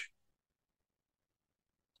knowledge?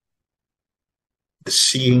 The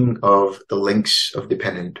seeing of the links of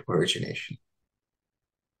dependent origination.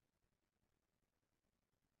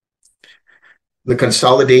 The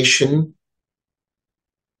consolidation,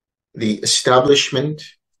 the establishment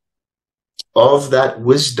of that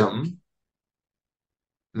wisdom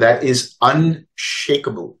that is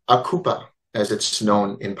unshakable, akupa, as it's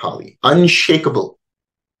known in Pali, unshakable.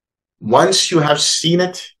 Once you have seen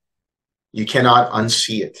it, you cannot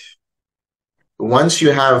unsee it. Once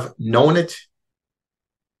you have known it,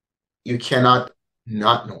 you cannot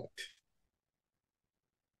not know it.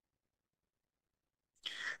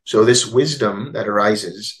 So this wisdom that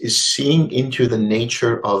arises is seeing into the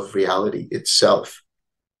nature of reality itself.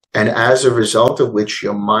 And as a result of which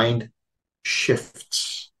your mind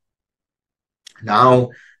shifts. Now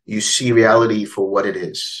you see reality for what it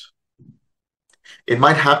is. It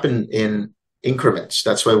might happen in increments.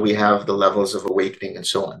 That's why we have the levels of awakening and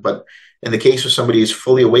so on. But in the case of somebody who's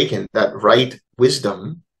fully awakened, that right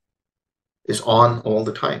wisdom is on all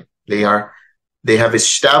the time. They have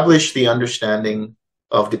established the understanding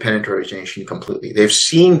of dependent origination completely. They've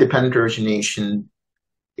seen dependent origination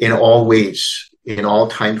in all ways, in all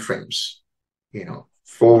time frames,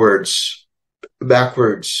 forwards,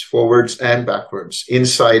 backwards, forwards and backwards,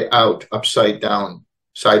 inside out, upside down,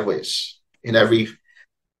 sideways, in every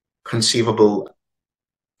conceivable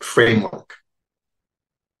framework.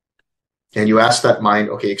 And you ask that mind,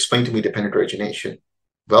 okay, explain to me dependent origination.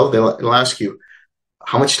 Well, they'll ask you,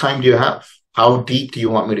 how much time do you have? How deep do you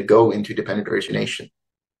want me to go into dependent origination?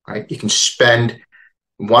 Right? You can spend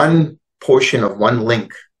one portion of one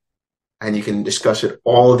link and you can discuss it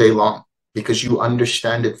all day long because you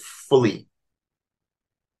understand it fully.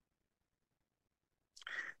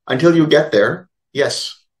 Until you get there,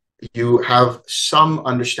 yes, you have some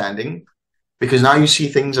understanding because now you see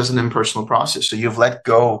things as an impersonal process. So you've let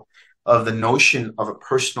go of the notion of a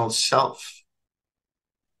personal self.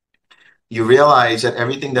 You realize that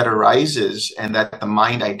everything that arises and that the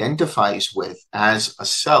mind identifies with as a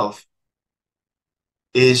self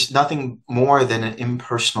is nothing more than an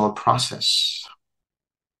impersonal process.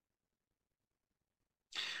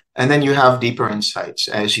 And then you have deeper insights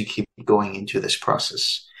as you keep going into this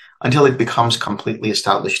process until it becomes completely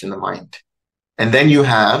established in the mind. And then you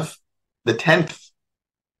have the 10th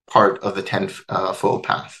part of the 10th-fold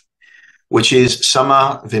path, which is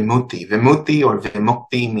sama vimutti. Vimutti or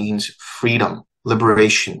vimukti means freedom,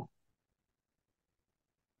 liberation.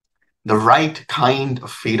 The right kind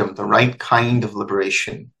of freedom, the right kind of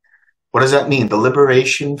liberation. What does that mean? The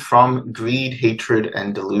liberation from greed, hatred,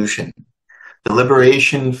 and delusion. The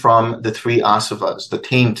liberation from the 3 asavas, the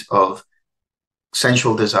taint of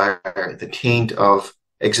sensual desire, the taint of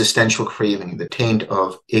existential craving, the taint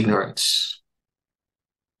of ignorance.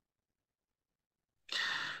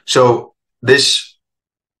 So this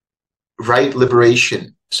right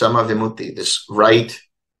liberation, sama vimutti, this right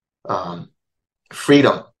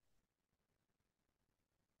freedom,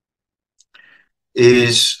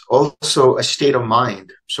 is also a state of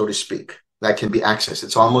mind, so to speak, that can be accessed.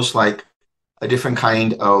 It's almost like a different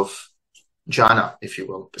kind of jhana, if you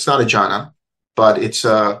will. It's not a jhana, but it's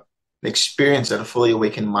an experience that a fully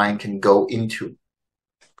awakened mind can go into.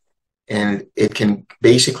 And it can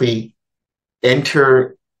basically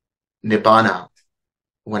enter Nibbana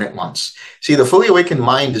when it wants. See, the fully awakened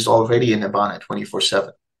mind is already in Nibbana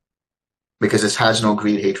 24/7 because it has no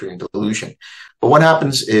greed, hatred, and delusion. But what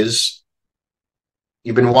happens is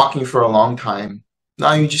you've been walking for a long time.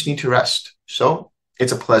 Now you just need to rest. So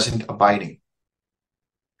it's a pleasant abiding.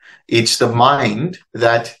 It's the mind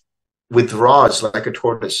that withdraws like a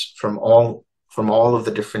tortoise from all of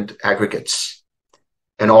the different aggregates.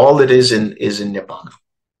 And all it is in Nibbana.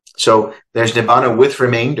 So there's Nibbana with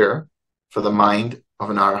remainder for the mind of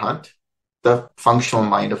an Arhat, the functional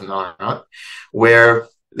mind of an Arhat, where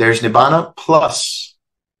there's Nibbana plus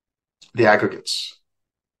the aggregates.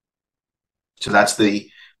 So that's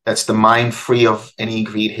the mind free of any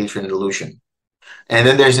greed, hatred, and delusion. And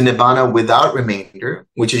then there's a Nibbana without remainder,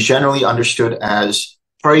 which is generally understood as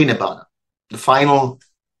Pari-Nibbana, the final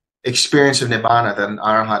experience of Nibbana that an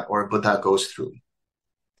Arhat or a Buddha goes through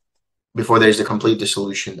before there's the complete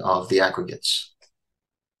dissolution of the aggregates.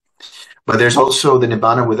 But there's also the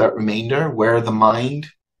Nibbana without remainder, where the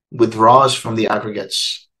mind withdraws from the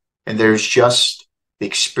aggregates, and there's just the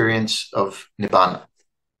experience of Nibbana.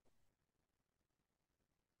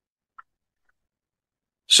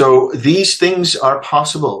 So these things are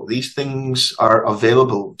possible. These things are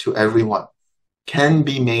available to everyone, can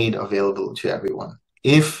be made available to everyone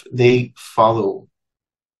if they follow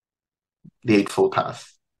the Eightfold Path.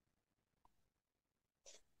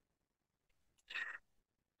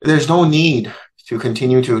 There's no need to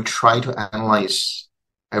continue to try to analyze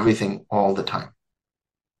everything all the time.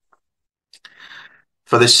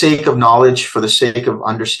 For the sake of knowledge, for the sake of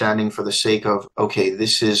understanding, for the sake of, okay,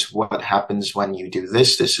 this is what happens when you do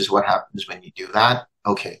this. This is what happens when you do that.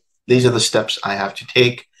 Okay, these are the steps I have to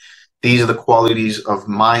take. These are the qualities of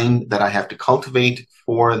mind that I have to cultivate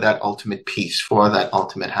for that ultimate peace, for that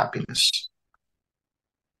ultimate happiness.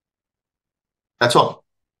 That's all.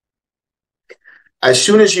 As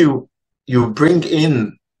soon as you bring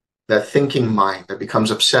in that thinking mind that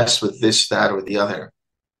becomes obsessed with this, that, or the other,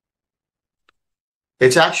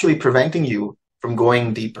 it's actually preventing you from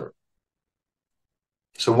going deeper.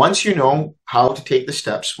 So once you know how to take the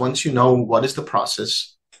steps, once you know what is the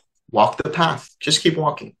process, walk the path. Just keep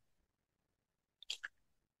walking.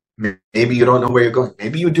 Maybe you don't know where you're going.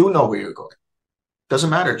 Maybe you do know where you're going. Doesn't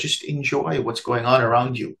matter. Just enjoy what's going on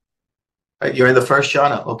around you. Right? You're in the first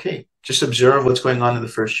jhana. Okay. Just observe what's going on in the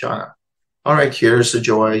first jhana. All right, here's the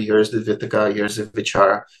joy. Here's the vittaka. Here's the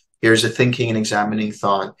vichara. Here's the thinking and examining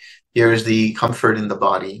thought. Here's the comfort in the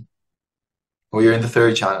body. Or you're in the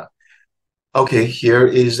third jhana. Okay, here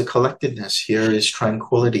is the collectedness. Here is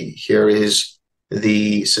tranquility. Here is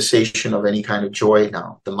the cessation of any kind of joy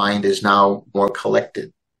now. The mind is now more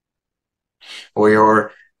collected. Or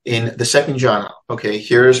you're in the second jhana. Okay,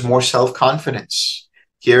 here's more self-confidence.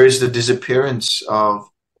 Here is the disappearance of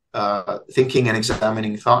thinking and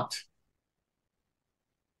examining thought.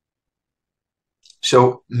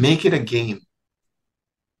 So make it a game.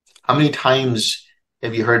 How many times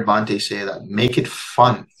have you heard Bhante say that? Make it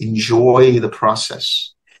fun. Enjoy the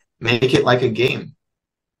process. Make it like a game.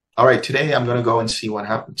 All right, today I'm going to go and see what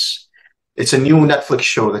happens. It's a new Netflix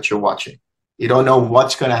show that you're watching. You don't know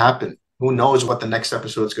what's going to happen. Who knows what the next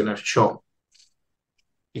episode is going to show?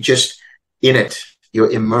 You're just in it.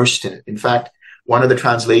 You're immersed in it. In fact, one of the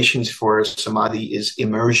translations for samadhi is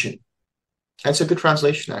immersion. That's a good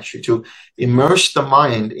translation, actually, to immerse the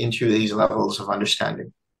mind into these levels of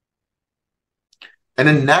understanding. And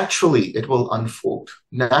then naturally, it will unfold.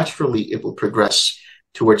 Naturally, it will progress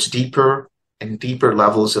towards deeper and deeper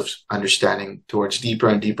levels of understanding, towards deeper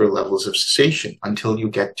and deeper levels of cessation, until you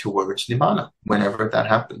get towards Nibbana, whenever that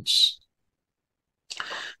happens.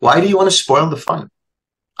 Why do you want to spoil the fun?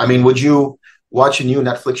 I mean, would you watch a new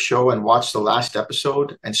Netflix show and watch the last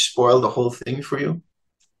episode and spoil the whole thing for you?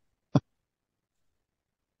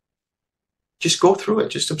 Just go through it.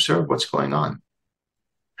 Just observe what's going on.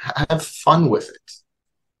 Have fun with it.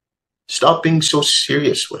 Stop being so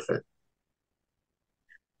serious with it.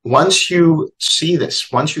 Once you see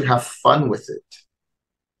this, once you have fun with it,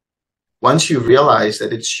 once you realize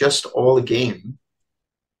that it's just all a game,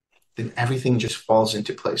 then everything just falls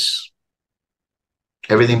into place.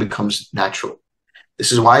 Everything becomes natural.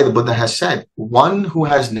 This is why the Buddha has said, one who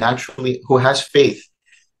has faith,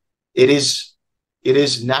 it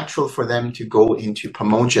is natural for them to go into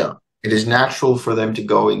pamoja. It is natural for them to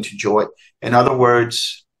go into joy. In other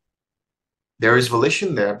words, there is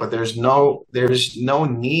volition there, but there is no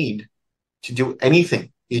need to do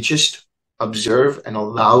anything. You just observe and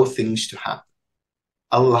allow things to happen.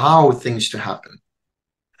 Allow things to happen.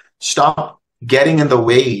 Stop getting in the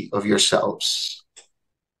way of yourselves.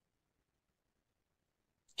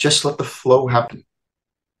 Just let the flow happen.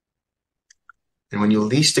 And when you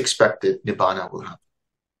least expect it, Nibbana will happen.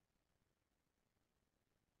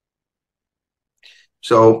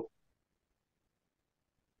 So,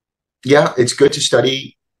 yeah, it's good to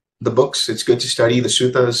study the books. It's good to study the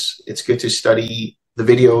suttas. It's good to study the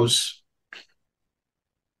videos.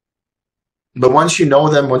 But once you know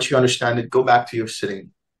them, once you understand it, go back to your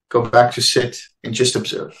sitting. Go back to sit and just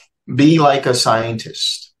observe. Be like a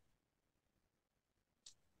scientist.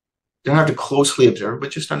 You don't have to closely observe, but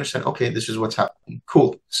just understand, okay, this is what's happening.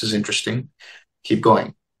 Cool. This is interesting. Keep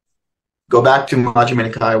going. Go back to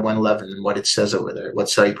Majjhima Nikaya 111 and what it says over there, what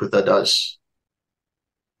Sariputta does.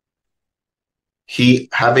 He,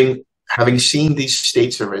 having seen these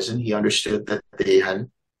states arisen, he understood that they had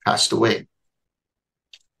passed away.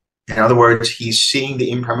 In other words, he's seeing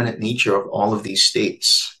the impermanent nature of all of these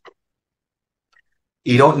states.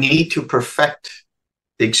 You don't need to perfect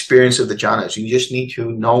the experience of the jhanas. You just need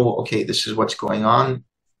to know, okay, this is what's going on.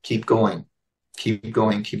 Keep going. Keep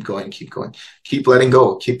going, keep going, keep going. Keep letting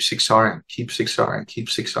go. Keep siksaring, keep siksaring, keep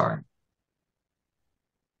siksaring.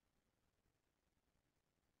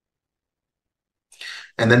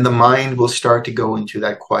 And then the mind will start to go into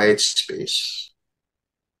that quiet space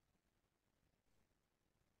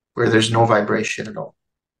where there's no vibration at all.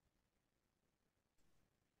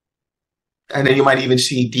 And then you might even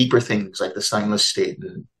see deeper things like the signless state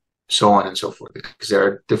and so on and so forth, because there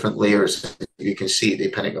are different layers that you can see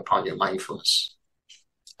depending upon your mindfulness.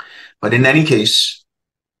 But in any case,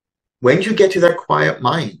 when you get to that quiet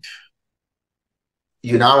mind,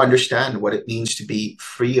 you now understand what it means to be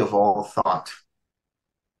free of all thought.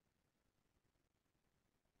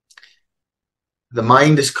 The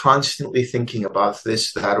mind is constantly thinking about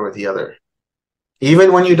this, that, or the other.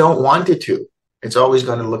 Even when you don't want it to, it's always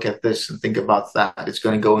going to look at this and think about that. It's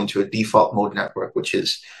going to go into a default mode network, which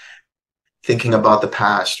is thinking about the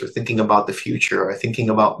past or thinking about the future or thinking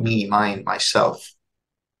about me, mine, myself.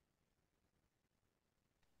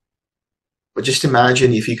 But just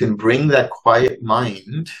imagine if you can bring that quiet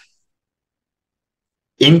mind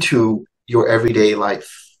into your everyday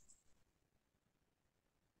life.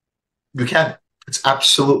 You can. It's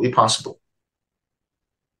absolutely possible.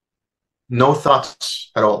 No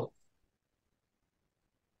thoughts at all.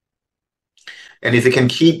 And if you can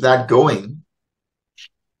keep that going,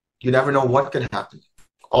 you never know what can happen.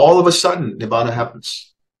 All of a sudden, Nibbana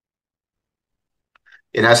happens.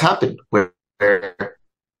 It has happened where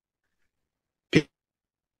people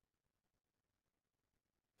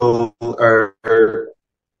are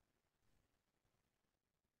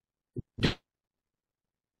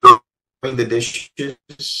doing the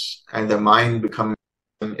dishes and their mind becomes,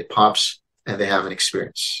 it pops and they have an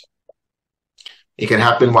experience. It can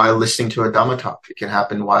happen while listening to a Dhamma talk. It can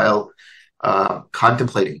happen while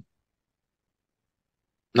contemplating.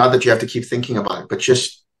 Not that you have to keep thinking about it, but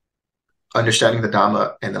just understanding the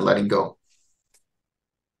Dhamma and then letting go.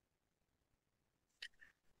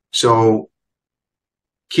 So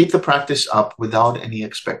keep the practice up without any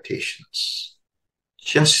expectations.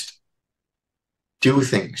 Just do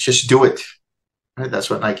things. Just do it. Right? That's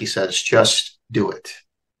what Nike says. Just do it.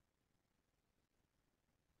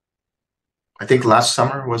 I think last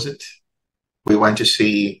summer, was it? We went to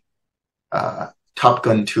see Top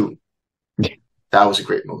Gun 2. That was a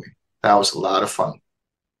great movie. That was a lot of fun.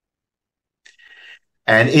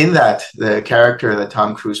 And in that, the character that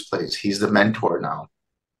Tom Cruise plays, he's the mentor now.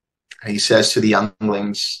 And he says to the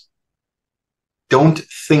younglings, don't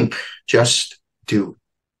think, just do.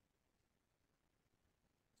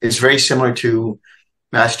 It's very similar to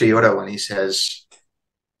Master Yoda when he says,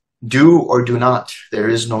 do or do not. There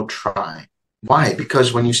is no try. Why?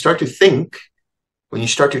 Because when you start to think, when you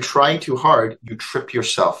start to try too hard, you trip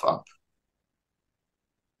yourself up.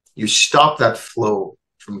 You stop that flow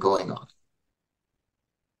from going on.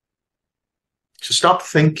 So stop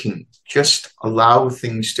thinking. Just allow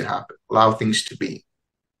things to happen. Allow things to be.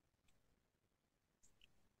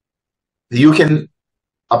 You can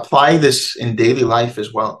apply this in daily life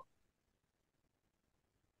as well.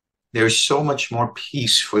 There's so much more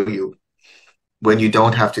peace for you when you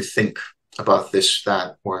don't have to think about this,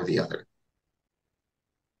 that, or the other.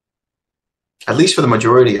 At least for the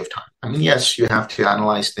majority of time. I mean, yes, you have to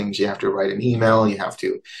analyze things. You have to write an email. You have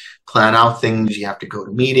to plan out things. You have to go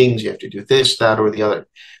to meetings. You have to do this, that, or the other.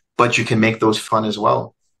 But you can make those fun as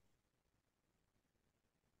well.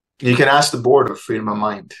 You can ask the board of freedom of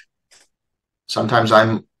mind. Sometimes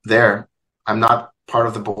I'm there. I'm not part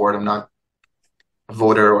of the board. I'm not a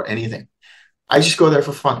voter or anything. I just go there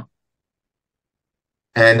for fun.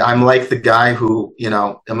 And I'm like the guy who,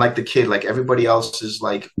 I'm like the kid, like everybody else is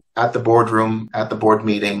like at the boardroom, at the board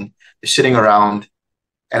meeting, they're sitting around.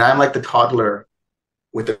 And I'm like the toddler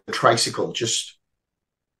with the tricycle, just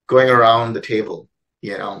going around the table,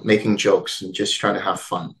 making jokes and just trying to have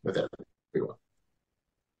fun with everyone.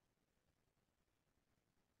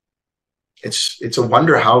 It's a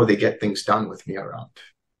wonder how they get things done with me around.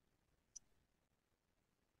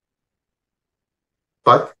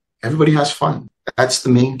 But everybody has fun. That's the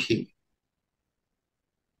main key.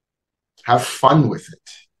 Have fun with it.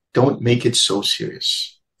 Don't make it so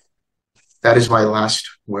serious. That is my last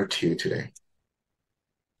word to you today.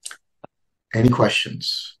 Any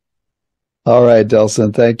questions? All right,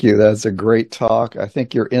 Delson, thank you. That's a great talk. I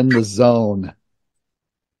think you're in the zone.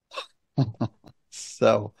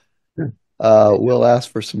 So we'll ask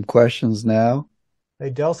for some questions now. Hey,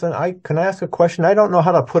 Delson, can I ask a question? I don't know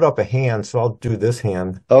how to put up a hand, so I'll do this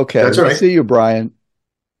hand. Okay, that's all right. I see you, Brian.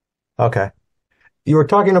 Okay. You were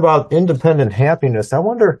talking about independent happiness. I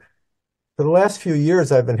wonder, for the last few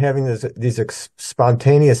years, I've been having these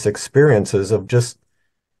spontaneous experiences of just,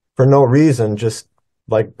 for no reason, just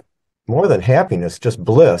like more than happiness, just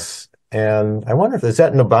bliss. And I wonder is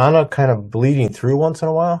that Nibbana kind of bleeding through once in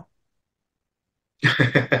a while?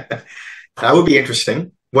 That would be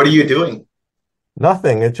interesting. What are you doing?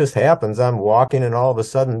 Nothing. It just happens. I'm walking and all of a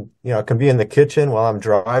sudden, it can be in the kitchen while I'm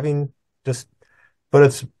driving, but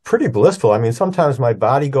it's pretty blissful. I mean, sometimes my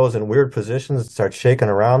body goes in weird positions and starts shaking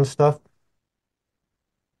around and stuff.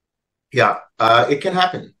 Yeah, it can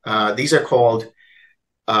happen. These are called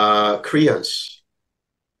kriyas.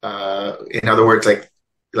 In other words, like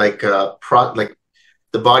the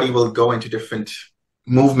body will go into different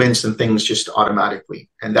movements and things just automatically.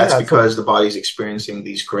 And that's because the body's experiencing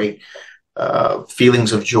these great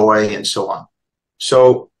feelings of joy and so on.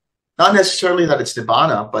 So not necessarily that it's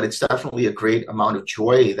Nibbana, but it's definitely a great amount of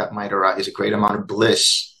joy that might arise, a great amount of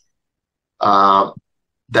bliss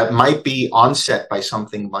that might be onset by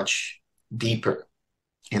something much deeper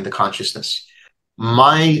in the consciousness.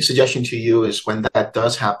 My suggestion to you is when that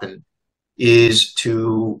does happen is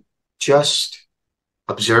to just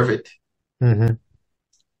observe it,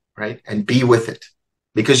 right? And be with it,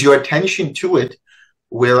 because your attention to it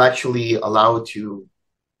will actually allow it to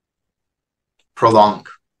prolong.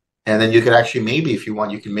 And then you could actually, maybe if you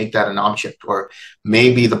want, you can make that an object, or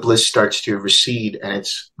maybe the bliss starts to recede and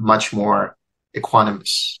it's much more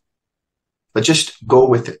equanimous. But just go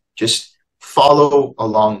with it. Just follow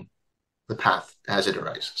along the path as it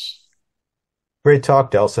arises. Great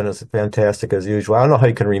talk, Delson. It's fantastic as usual. I don't know how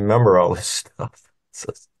you can remember all this stuff.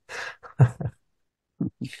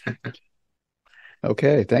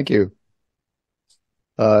 Okay, thank you.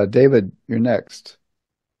 David, you're next.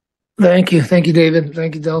 Thank you. Thank you, David.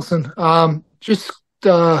 Thank you, Delson. Just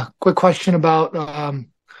a quick question about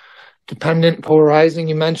dependent polarizing.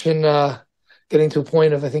 You mentioned getting to a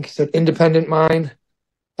point of, I think you said, independent mind.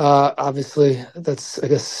 Obviously, that's, I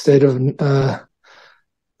guess, state of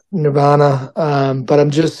nirvana. But I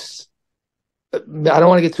don't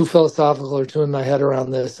want to get too philosophical or too in my head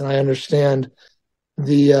around this. And I understand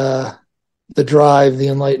the drive, the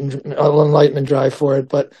enlightenment drive for it.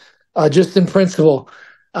 But just in principle,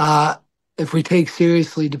 if we take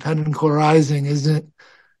seriously dependent co-arising, isn't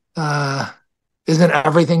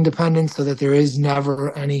everything dependent, so that there is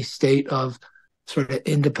never any state of sort of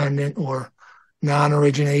independent or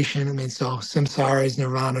non-origination? I mean, so samsara is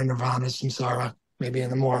nirvana, nirvana is samsara, maybe in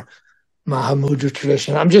the more Mahamudra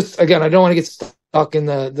tradition. I don't want to get stuck in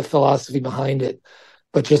the philosophy behind it,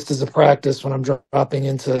 but just as a practice, when I'm dropping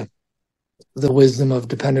into the wisdom of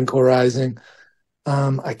dependent co-arising,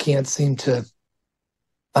 I can't seem to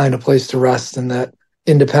find a place to rest in that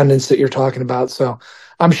independence that you're talking about. So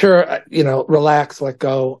I'm sure, relax, let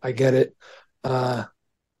go. I get it.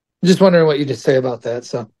 Just wondering what you just say about that.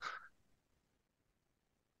 So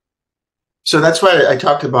that's why I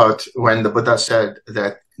talked about when the Buddha said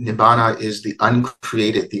that Nibbana is the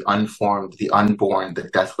uncreated, the unformed, the unborn, the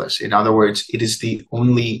deathless. In other words, it is the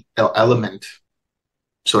only element,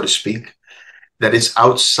 so to speak, that is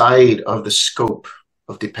outside of the scope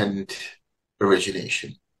of dependent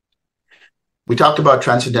origination. We touched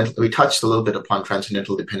a little bit upon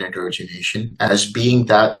transcendental dependent origination as being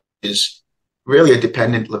that is really a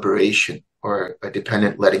dependent liberation or a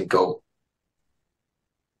dependent letting go.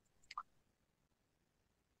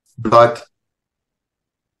 But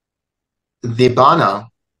Nibbana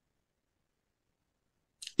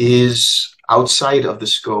is outside of the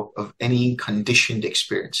scope of any conditioned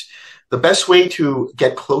experience. The best way to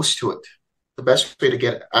get close to it, the best way to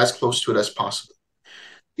get as close to it as possible,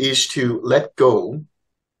 is to let go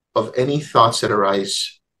of any thoughts that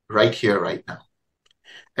arise right here, right now.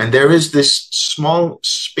 And there is this small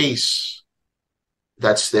space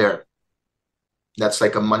that's there. That's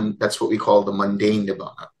like that's what we call the mundane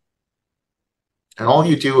Nibbana. And all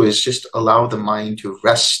you do is just allow the mind to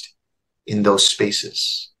rest in those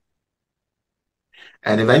spaces.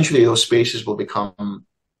 And eventually those spaces will become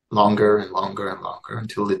longer and longer and longer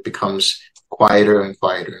until it becomes quieter and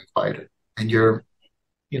quieter and quieter. And you're,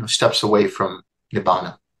 steps away from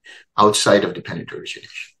Nibbana, outside of dependent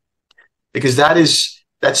origination. Because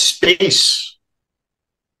that space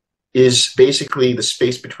is basically the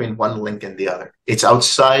space between one link and the other. It's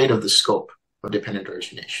outside of the scope of dependent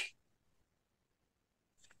origination.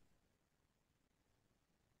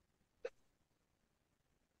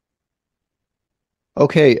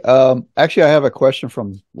 Okay. Actually, I have a question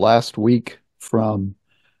from last week from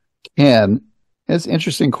Ken. It's an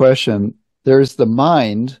interesting question. There's the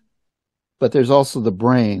mind, but there's also the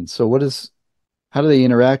brain. So how do they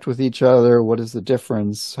interact with each other? What is the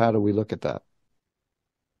difference? How do we look at that?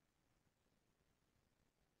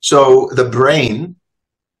 So the brain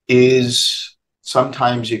is,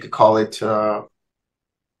 sometimes you could call it,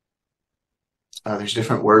 there's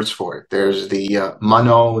different words for it. There's the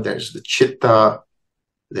mano, there's the chitta,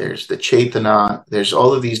 there's the chetana, there's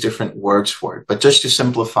all of these different words for it. But just to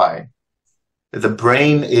simplify, the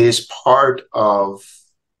brain is part of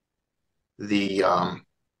the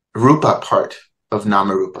rupa part of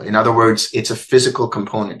namarupa. In other words, it's a physical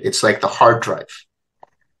component. It's like the hard drive.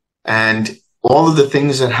 And all of the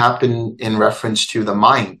things that happen in reference to the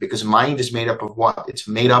mind, because mind is made up of what? It's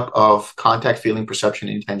made up of contact, feeling, perception,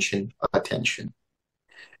 intention, attention.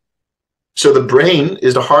 So the brain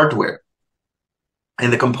is the hardware.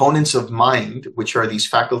 And the components of mind, which are these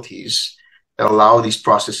faculties that allow these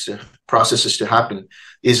processes to happen,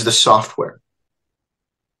 is the software.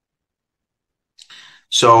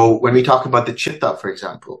 So when we talk about the chitta, for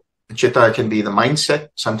example, chitta can be the mindset.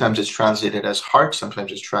 Sometimes it's translated as heart.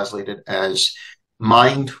 Sometimes it's translated as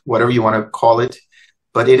mind, whatever you want to call it.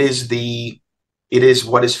 But it is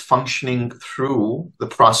what is functioning through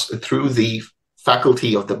the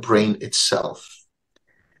faculty of the brain itself.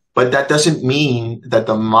 But that doesn't mean that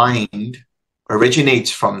the mind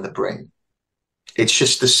originates from the brain. It's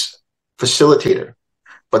just this facilitator.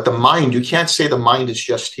 But the mind, you can't say the mind is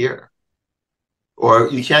just here. Or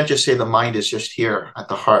you can't just say the mind is just here at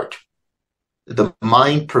the heart. The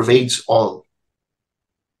mind pervades all.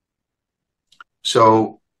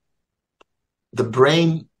 So the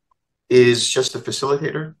brain is just a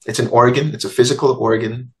facilitator. It's an organ. It's a physical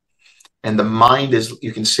organ. And the mind is,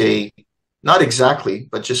 you can say, not exactly,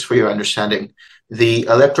 but just for your understanding, the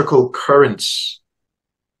electrical currents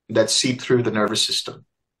that seep through the nervous system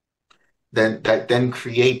that then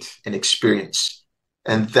create an experience.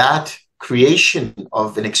 And that creation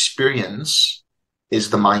of an experience is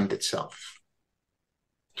the mind itself.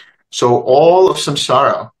 So all of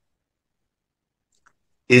samsara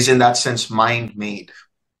is in that sense mind-made.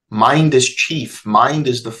 Mind is chief. Mind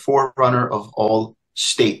is the forerunner of all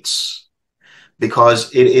states,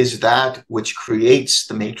 because it is that which creates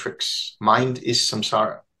the matrix. Mind is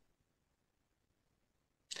samsara.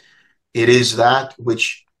 It is that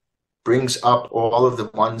which brings up all of the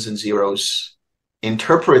ones and zeros,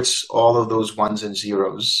 interprets all of those ones and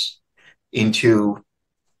zeros into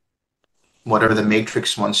whatever the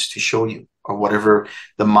matrix wants to show you, or whatever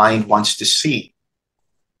the mind wants to see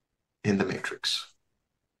in the matrix.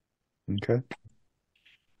 Okay.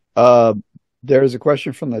 There's a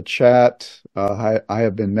question from the chat. I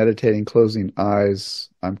have been meditating closing eyes.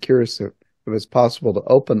 I'm curious if it's possible to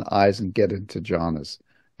open the eyes and get into jhanas,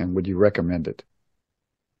 and would you recommend it?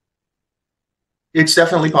 It's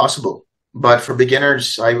definitely possible, but for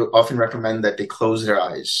beginners, I would often recommend that they close their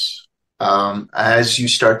eyes. As you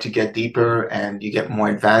start to get deeper and you get more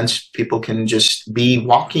advanced, people can just be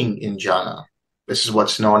walking in jhana. This is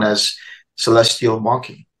what's known as celestial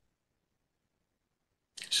walking.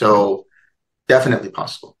 So definitely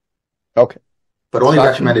possible. Okay. But only Sachin?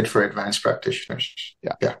 recommended for advanced practitioners.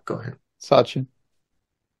 Yeah. Go ahead. Sachin?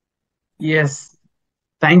 Yes.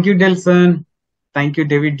 Thank you, Delson. Thank you,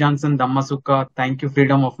 David Johnson, Dhamma Sukha. Thank you,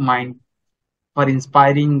 Freedom of Mind, for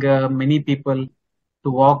inspiring many people to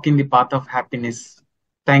walk in the path of happiness.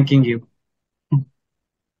 Thanking you.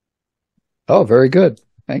 Oh, very good.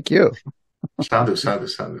 Thank you. Sadhu, sadhu,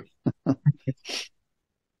 sadhu.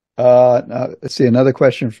 Now, let's see, another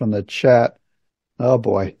question from the chat. Oh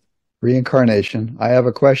boy, reincarnation. I have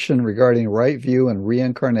a question regarding right view and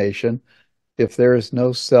reincarnation. If there is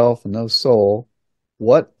no self and no soul,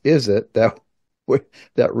 what is it that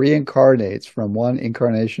reincarnates from one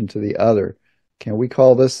incarnation to the other? Can we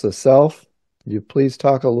call this the self? Can you please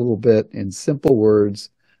talk a little bit in simple words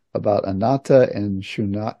about anatta and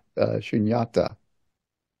shunyata?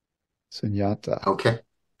 Sunyata. Okay.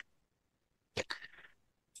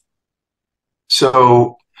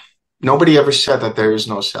 So nobody ever said that there is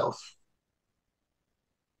no self.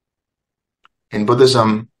 In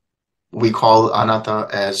Buddhism, we call anatta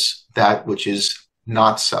as that which is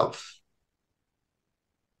not self.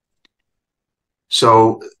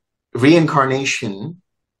 So reincarnation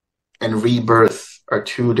and rebirth are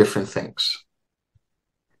two different things.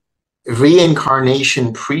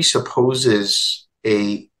 Reincarnation presupposes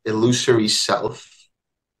a illusory self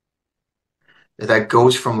that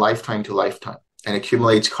goes from lifetime to lifetime and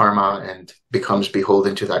accumulates karma and becomes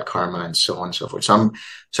beholden to that karma, and so on and so forth. Some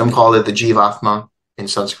call it the jivatma in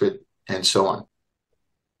Sanskrit, and so on.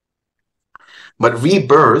 But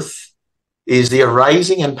rebirth is the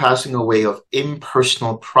arising and passing away of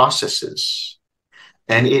impersonal processes.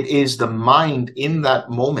 And it is the mind in that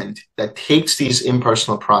moment that takes these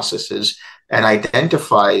impersonal processes and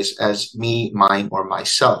identifies as me, mine, or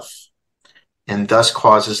myself, and thus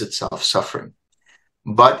causes itself suffering.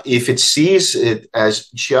 But if it sees it as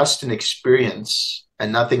just an experience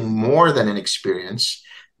and nothing more than an experience,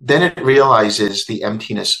 then it realizes the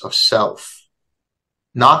emptiness of self.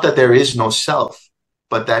 Not that there is no self,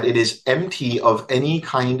 but that it is empty of any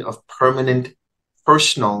kind of permanent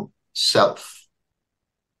personal self.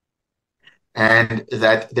 And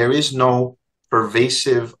that there is no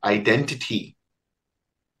pervasive identity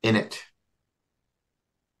in it.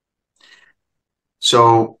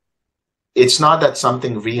 So it's not that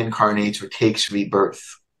something reincarnates or takes rebirth.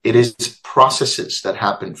 It is processes that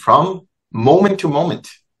happen from moment to moment.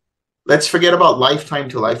 Let's forget about lifetime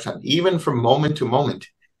to lifetime. Even from moment to moment,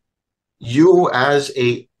 you as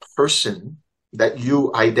a person that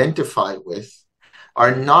you identify with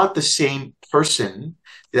are not the same person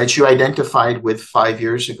that you identified with 5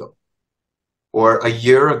 years ago, or a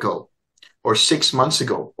year ago, or 6 months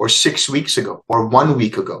ago, or 6 weeks ago, or 1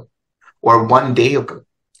 week ago, or 1 day ago.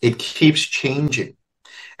 It keeps changing.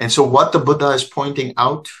 And so what the Buddha is pointing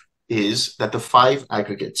out is that the 5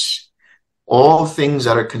 aggregates, all things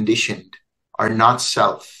that are conditioned, are not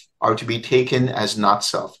self, are to be taken as not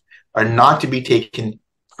self, are not to be taken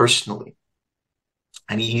personally.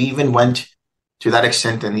 And he even went to that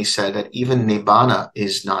extent and he said that even Nibbana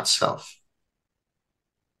is not self.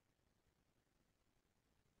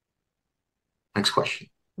 Next question.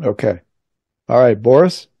 Okay. All right,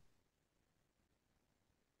 Boris?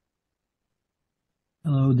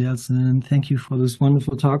 Hello, Delson. Thank you for this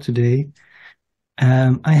wonderful talk today.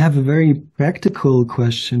 I have a very practical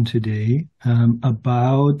question today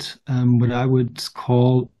about what I would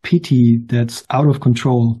call pity that's out of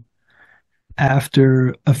control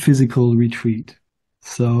after a physical retreat.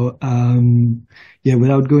 So, yeah,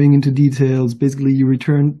 without going into details, basically you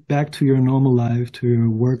return back to your normal life, to your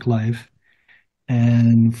work life.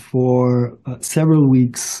 And for several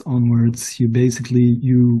weeks onwards,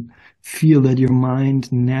 you feel that your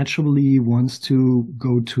mind naturally wants to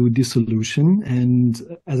go to dissolution. And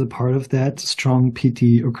as a part of that, strong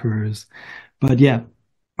pity occurs. But yeah,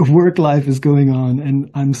 work life is going on and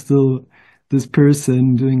I'm still this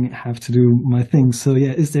person have to do my thing. So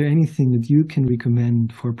yeah, is there anything that you can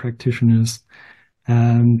recommend for practitioners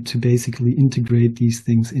to basically integrate these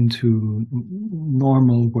things into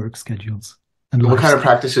normal work schedules and What kind of lifestyle?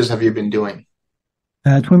 practices have you been doing?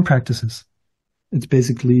 TWIM practices. It's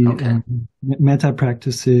basically Okay. metta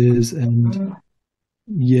practices, and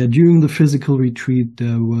yeah, during the physical retreat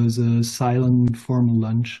there was a silent formal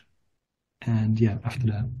lunch, and yeah, after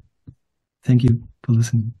that. Thank you for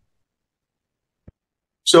listening.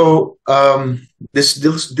 So this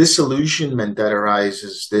disillusionment that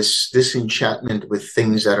arises, this disenchantment with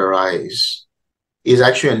things that arise, is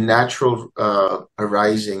actually a natural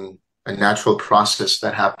arising, a natural process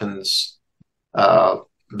that happens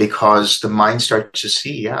because the mind starts to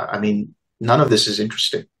see, yeah, I mean, none of this is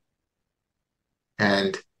interesting.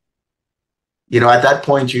 And, you know, at that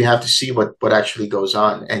point, you have to see what actually goes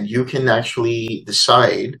on. And you can actually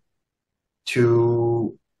decide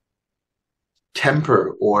to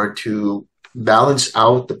temper or to balance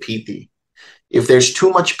out the piti. If there's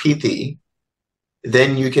too much piti,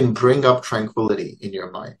 then you can bring up tranquility in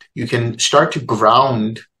your mind. You can start to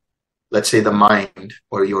ground, let's say, the mind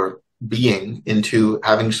or your being into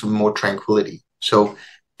having some more tranquility. So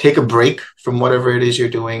take a break from whatever it is you're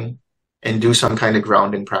doing and do some kind of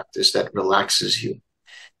grounding practice that relaxes you,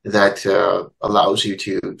 that allows you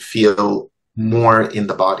to feel more in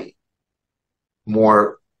the body,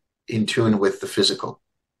 more in tune with the physical.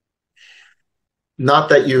 Not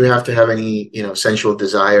that you have to have any, you know, sensual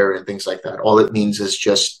desire and things like that. All it means is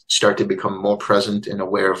just start to become more present and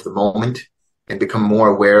aware of the moment and become more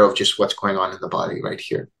aware of just what's going on in the body right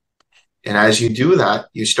here. And as you do that,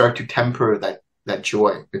 you start to temper that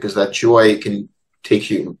joy, because that joy can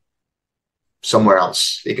take you somewhere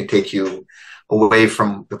else. It can take you away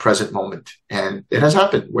from the present moment. And it has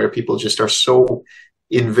happened where people just are so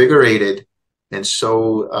invigorated and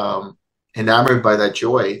so enamored by that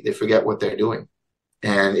joy, they forget what they're doing.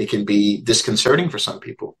 And it can be disconcerting for some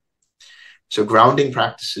people. So grounding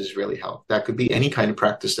practices really help. That could be any kind of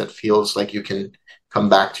practice that feels like you can come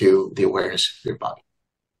back to the awareness of your body.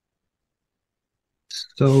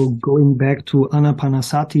 So going back to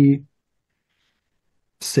Anapanasati,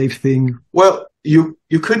 safe thing. Well, you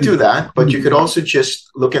could do that, but you could also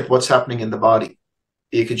just look at what's happening in the body.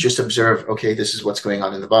 You could just observe, okay, this is what's going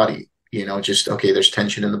on in the body. You know, just, okay, there's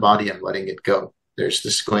tension in the body, I'm letting it go. There's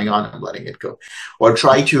this going on, I'm letting it go. Or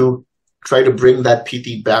try to bring that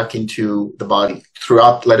piti back into the body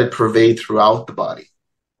throughout, let it pervade throughout the body.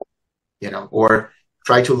 You know, or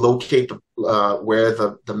try to locate where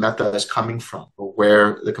the metta is coming from, or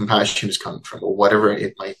where the compassion is coming from, or whatever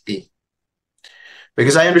it might be.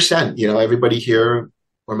 Because I understand, you know, everybody here,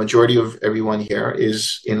 or majority of everyone here,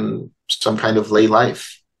 is in some kind of lay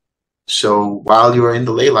life. So while you are in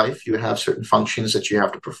the lay life, you have certain functions that you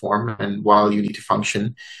have to perform. And while you need to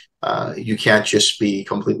function, you can't just be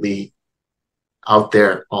completely out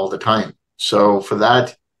there all the time. So for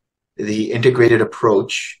that, the integrated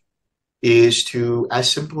approach is to,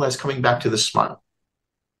 as simple as coming back to the smile.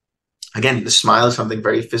 Again, the smile is something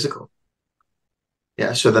very physical.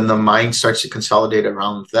 Yeah, so then the mind starts to consolidate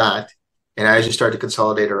around that. And as you start to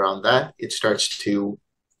consolidate around that, it starts to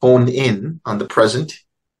hone in on the present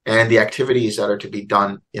and the activities that are to be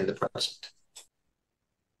done in the present.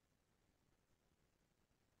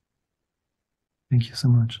 Thank you so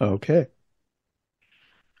much. Okay.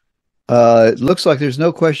 It looks like there's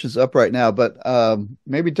no questions up right now, but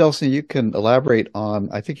maybe Delson, you can elaborate on,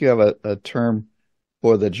 I think you have a term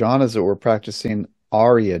for the jhanas that we're practicing,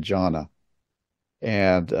 Arya jhana,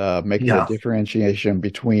 and making a differentiation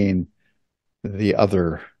between the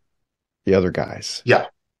other guys.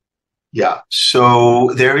 Yeah.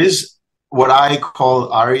 So there is what I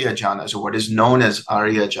call Arya jhanas, or what is known as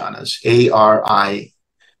Arya jhanas,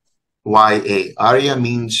 Ariya. Arya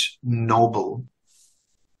means noble,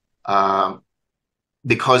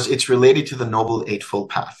 because it's related to the Noble Eightfold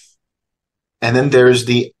Path. And then there's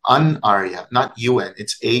the An-Arya, not UN,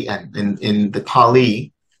 it's AN. In the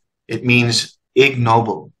Pali, it means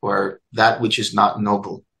ignoble, or that which is not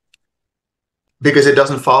noble, because it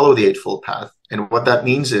doesn't follow the Eightfold Path. And what that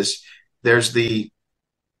means is there's the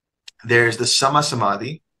Sama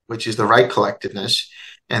Samadhi, which is the right collectedness,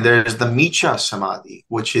 and there's the Micha Samadhi,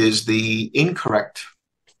 which is the incorrect,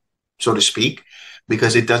 so to speak,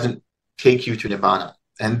 because it doesn't take you to Nibbana.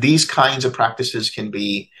 And these kinds of practices can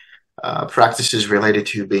be practices related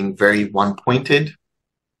to being very one-pointed,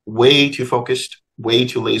 way too focused, way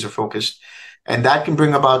too laser-focused, and that can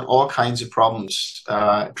bring about all kinds of problems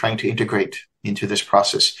trying to integrate into this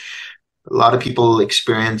process. A lot of people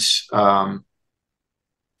experience,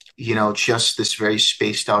 just this very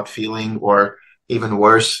spaced out feeling, or even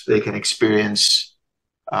worse, they can experience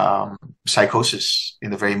psychosis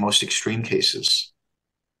in the very most extreme cases.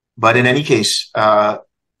 But in any case,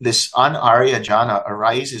 this un-Arya jhana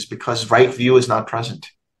arises because right view is not present.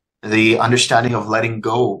 The understanding of letting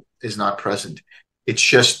go is not present. It's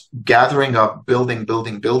just gathering up, building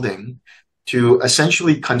to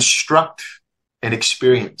essentially construct an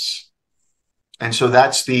experience. And so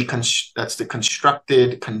that's the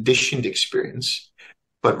constructed, conditioned experience.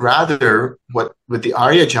 But rather, with the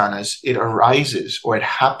Arya jhanas, it arises, or it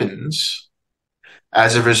happens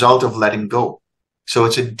as a result of letting go. So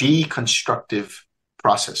it's a deconstructive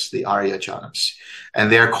process, the Arya jhanas.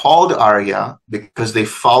 And they're called Arya because they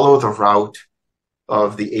follow the route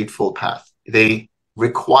of the Eightfold Path. They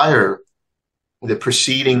require the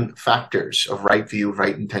preceding factors of right view,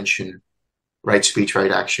 right intention, right speech,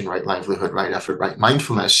 right action, right livelihood, right effort, right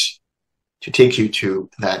mindfulness to take you to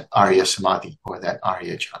that Arya Samadhi, or that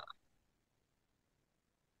Arya jhana.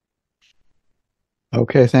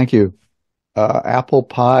 Okay, thank you. Apple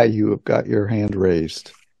Pie, you have got your hand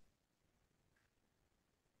raised.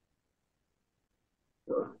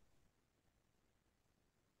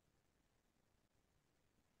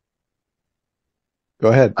 Go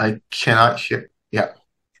ahead. I cannot hear. Yeah.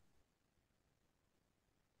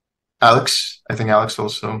 Alex, I think Alex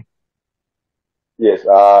also. Yes.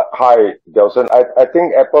 Hi, Delson. I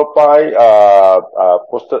think Apple Pie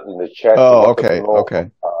posted in the chat. Oh, okay. Okay.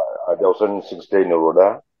 Delson 6-day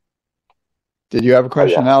Nirodha. Did you have a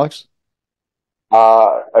question, yeah. Alex?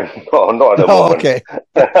 No, not at the moment. Okay.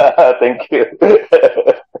 Thank you.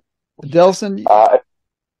 Delson,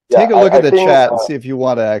 take a look at the chat and see if you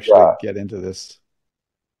want to actually get into this.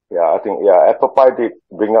 Yeah, I think Apple Pie did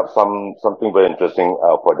bring up something very interesting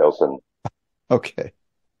for Delson. Okay.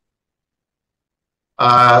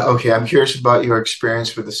 Okay, I'm curious about your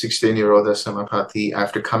experience with the 6-day Nirodha Samapatti.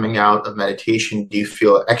 After coming out of meditation, do you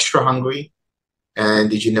feel extra hungry? And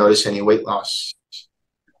did you notice any weight loss?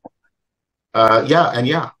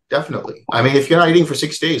 Yeah, definitely. I mean, if you're not eating for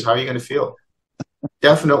 6 days, how are you going to feel?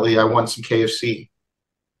 Definitely, I want some KFC,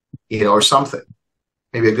 or something.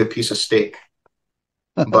 Maybe a good piece of steak.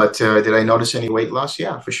 But did I notice any weight loss?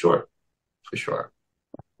 Yeah, for sure. For sure.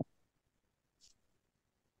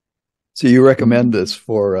 So you recommend this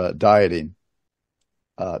for dieting,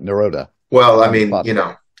 Nirodha? Well, I mean, not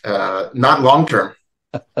long term.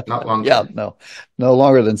 Not long term. Yeah, no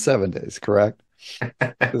longer than 7 days, correct?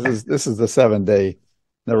 This is the 7-day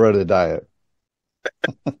Nirodha diet.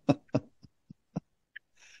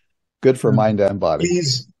 Good for mind and body.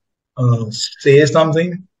 Please say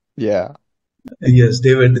something. Yeah. Yes,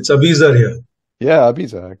 David, it's Abizar here. Yeah,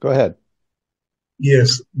 Abizar, go ahead.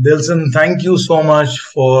 Yes, Delson, thank you so much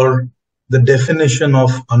for the definition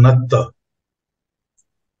of anatta.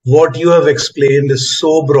 What you have explained is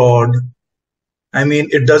so broad. I mean,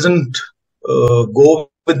 it doesn't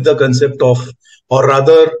go with the concept of, or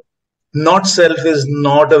rather, not self is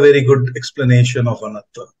not a very good explanation of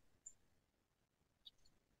anatta.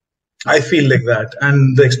 I feel like that.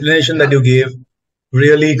 And the explanation that you gave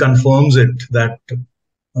really confirms it, that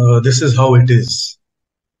this is how it is.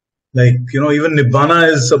 Like, even Nibbana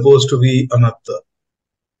is supposed to be anatta.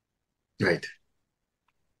 Right.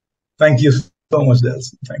 Thank you so much,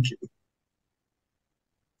 Delson. Thank you.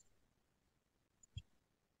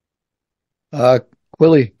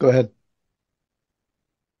 Quilly, go ahead.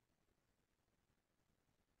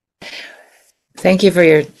 Thank you for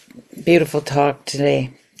your beautiful talk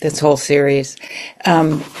today, this whole series.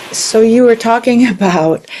 So you were talking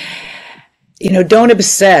about, don't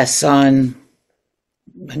obsess on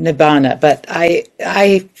Nibbana, but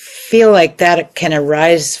I feel like that can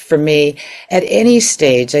arise for me at any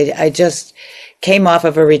stage. I just came off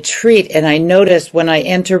of a retreat, and I noticed when I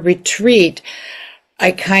enter retreat,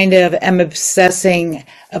 I kind of am obsessing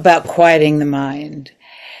about quieting the mind.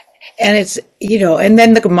 And it's, and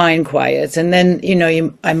then the mind quiets, and then,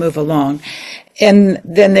 I move along. And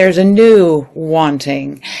then there's a new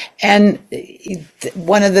wanting. And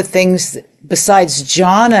one of the things besides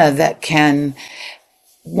jhana that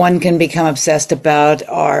one can become obsessed about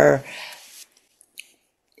are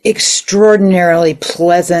extraordinarily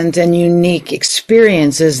pleasant and unique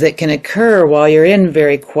experiences that can occur while you're in a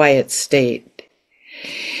very quiet state.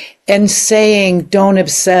 And saying, don't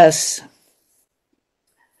obsess,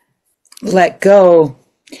 let go.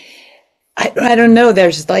 I don't know.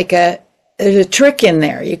 There's a trick in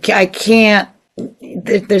there.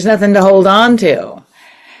 There's nothing to hold on to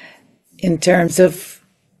in terms of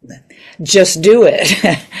just do it.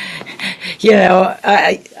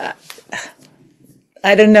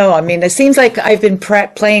 I don't know. I mean, it seems like I've been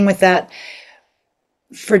playing with that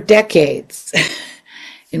for decades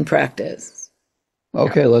in practice.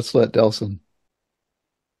 Okay, let's let Delson.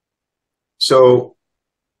 So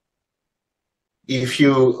if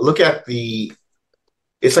you look at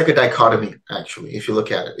it's like a dichotomy, actually, if you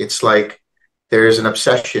look at it. It's like there's an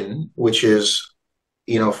obsession, which is,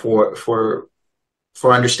 for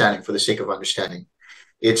understanding, for the sake of understanding.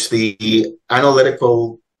 It's the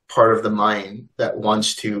analytical part of the mind that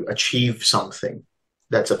wants to achieve something,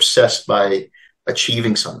 that's obsessed by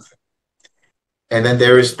achieving something. And then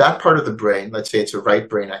there is that part of the brain, let's say it's a right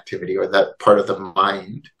brain activity, or that part of the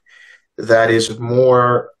mind that is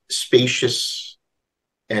more spacious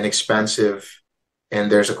and expansive,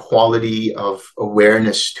 and there's a quality of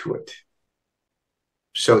awareness to it.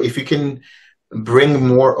 So if you can bring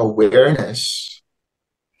more awareness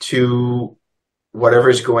to whatever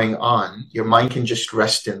is going on, your mind can just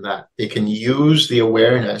rest in that. It can use the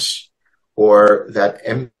awareness, or that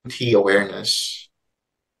empty awareness,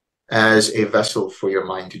 as a vessel for your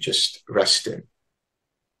mind to just rest in.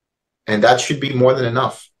 And that should be more than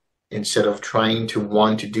enough, instead of trying to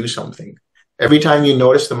want to do something. Every time you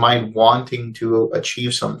notice the mind wanting to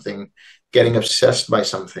achieve something, getting obsessed by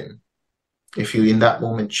something, if you in that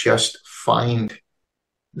moment just find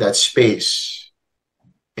that space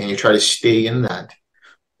and you try to stay in that,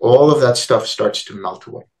 all of that stuff starts to melt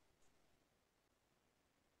away.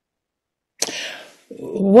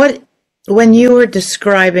 When you were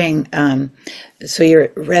describing, so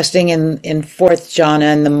you're resting in fourth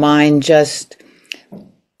jhana, and the mind just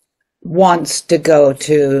wants to go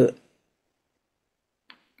to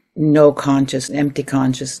no empty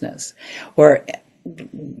consciousness, or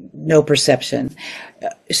no perception.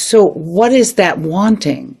 So what is that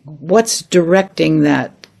wanting? What's directing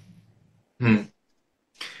that?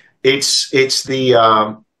 It's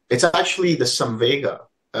actually the samvega.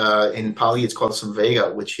 In Pali, it's called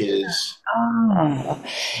samvega, which is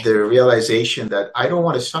the realization that I don't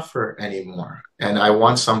want to suffer anymore, and I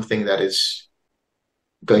want something that is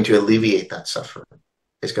going to alleviate that suffering.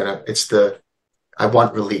 I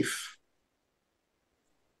want relief.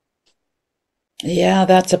 Yeah,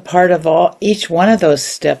 that's a part of each one of those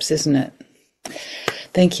steps, isn't it?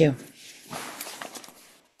 Thank you.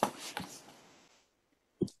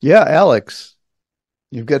 Yeah, Alex,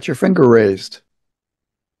 you've got your finger raised.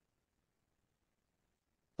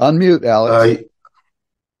 Unmute, Alex.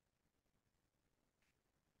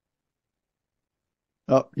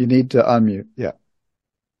 Oh, you need to unmute. Yeah.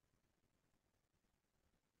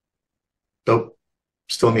 Nope.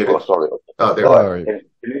 Still muted. Oh, sorry. Oh, there we go.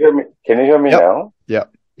 Can you hear me? Can you hear me now? Yeah.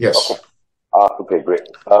 Yes. Okay, great.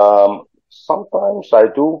 Sometimes I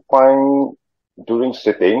do find during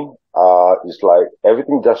sitting, it's like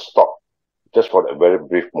everything just stops, just for a very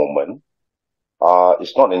brief moment.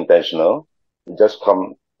 It's not intentional. It just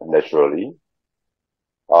comes naturally.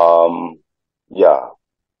 Yeah.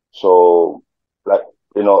 So, quite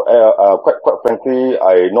frankly,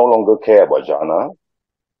 I no longer care about jhana,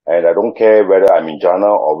 and I don't care whether I'm in jhana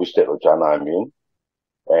or which state of jhana I'm in.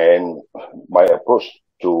 And my approach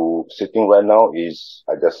to sitting right now is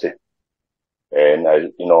I just sit, and I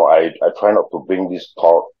try not to bring this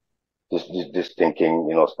thought, this thinking,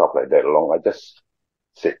 stuff like that along. I just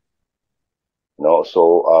sit.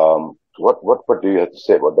 So what do you have to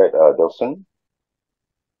say about that, Delson?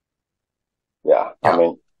 Yeah. I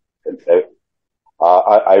mean,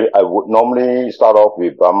 I would normally start off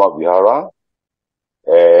with Brahma Vihara,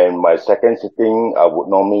 and my second sitting I would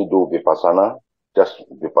normally do Vipassana, just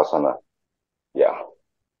Vipassana. Yeah.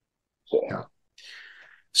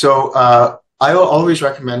 So I will always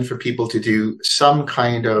recommend for people to do some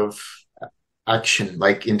kind of action,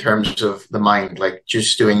 like in terms of the mind, like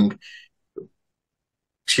just doing,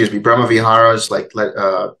 Brahma Viharas, like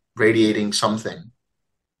radiating something,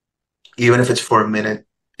 even if it's for a minute,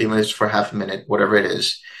 even if it's for half a minute, whatever it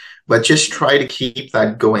is. But just try to keep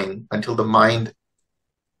that going until the mind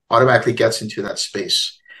automatically gets into that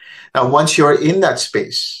space. Now, once you're in that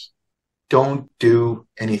space, don't do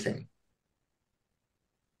anything.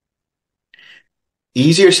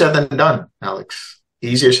 Easier said than done, Alex.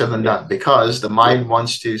 Easier said than done, because the mind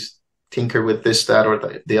wants to tinker with this, that, or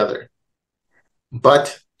the other.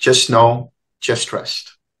 But just know, just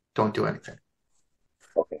rest. Don't do anything.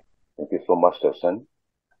 Okay. Thank you so much, Delson.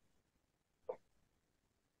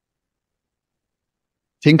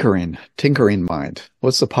 Tinkering mind.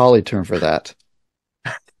 What's the Pali term for that?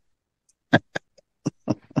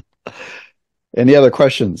 Any other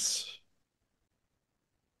questions?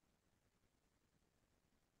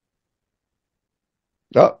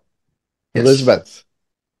 Oh, Yes. Elizabeth.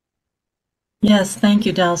 Yes, thank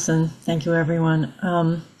you, Delson. Thank you, everyone.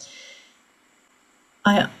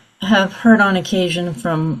 I have heard on occasion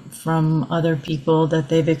from other people that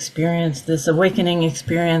they've experienced this awakening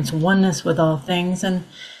experience, oneness with all things, and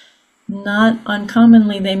not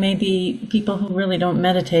uncommonly they may be people who really don't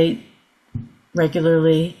meditate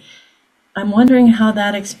regularly. I'm wondering how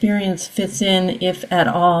that experience fits in, if at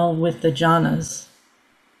all, with the jhanas.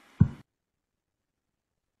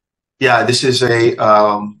 Yeah, this is a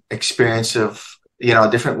experience of,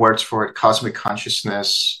 different words for it. Cosmic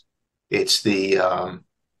consciousness. It's the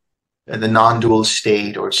non-dual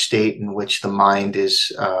state, or state in which the mind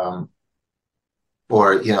is, the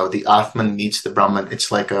Atman meets the Brahman.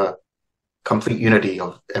 It's like a complete unity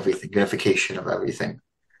of everything, unification of everything.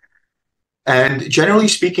 And generally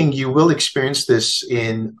speaking, you will experience this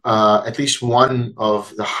in at least one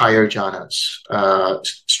of the higher jhanas,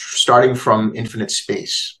 starting from infinite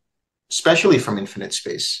space, especially from infinite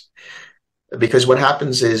space. Because what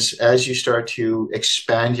happens is, as you start to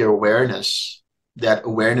expand your awareness, that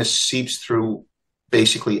awareness seeps through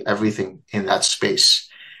basically everything in that space.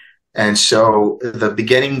 And so the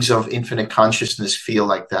beginnings of infinite consciousness feel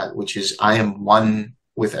like that, which is, I am one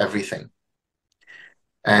with everything.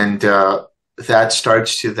 And that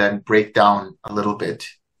starts to then break down a little bit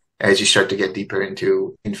as you start to get deeper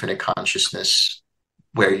into infinite consciousness,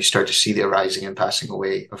 where you start to see the arising and passing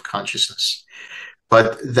away of consciousness.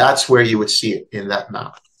 But that's where you would see it, in that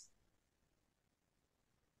map.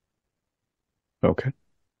 Okay.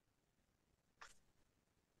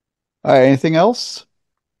 All right, anything else?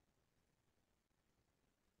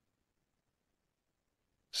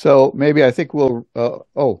 So maybe I think we'll,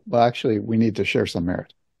 actually, we need to share some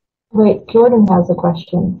merit. Wait, Jordan has a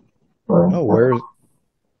question.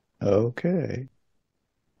 Okay.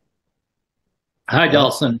 Hi,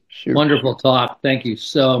 Delson. Shoot. Wonderful talk. Thank you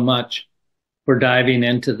so much for diving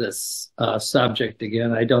into this subject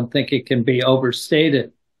again. I don't think it can be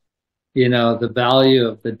overstated, the value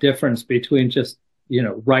of the difference between just,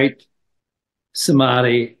 right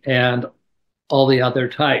samadhi and all the other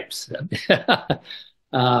types.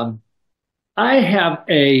 I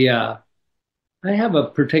have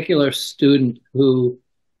a particular student who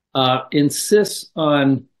insists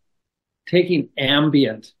on taking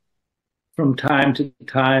ambient from time to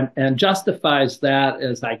time and justifies that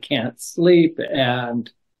as I can't sleep and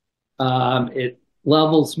it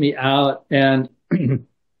levels me out. And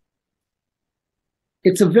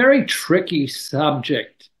it's a very tricky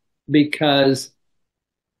subject because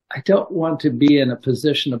I don't want to be in a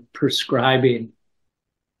position of prescribing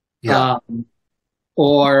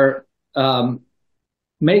or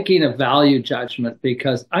making a value judgment,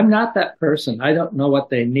 because I'm not that person. I don't know what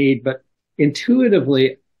they need, but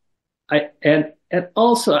intuitively, I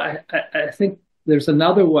think there's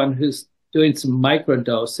another one who's doing some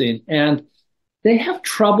microdosing, and they have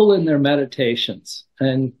trouble in their meditations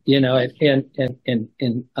and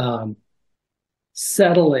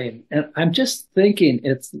settling. And I'm just thinking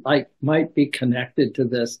it's like might be connected to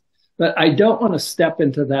this, but I don't want to step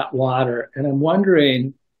into that water. And I'm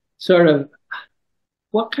wondering sort of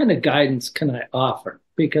what kind of guidance can I offer?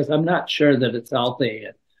 Because I'm not sure that it's healthy.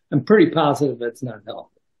 I'm pretty positive it's not healthy.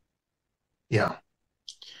 Yeah.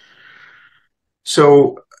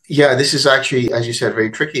 So, this is actually, as you said,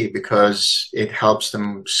 very tricky because it helps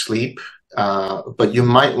them sleep. But you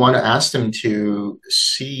might want to ask them to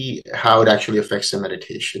see how it actually affects their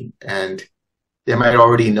meditation. And they might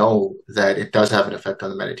already know that it does have an effect on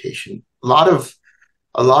the meditation. A lot of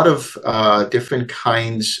different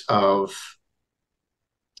kinds of,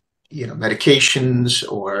 medications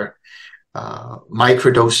or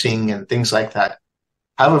microdosing and things like that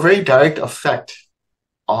have a very direct effect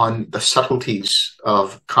on the subtleties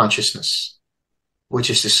of consciousness, which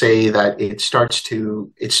is to say that it starts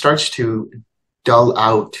to dull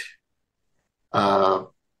out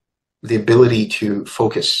the ability to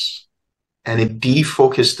focus, and it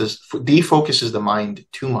defocuses the mind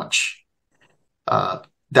too much.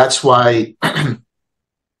 That's why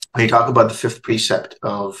when you talk about the fifth precept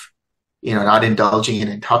of, not indulging in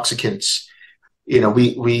intoxicants,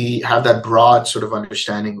 we have that broad sort of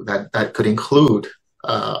understanding that could include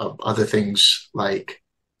other things like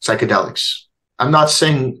psychedelics. I'm not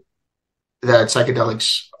saying that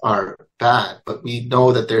psychedelics are bad, but we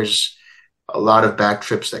know that there's a lot of bad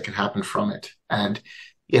trips that can happen from it. And,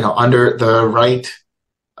 under the right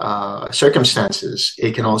circumstances,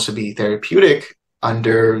 it can also be therapeutic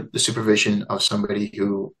under the supervision of somebody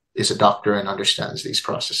who is a doctor and understands these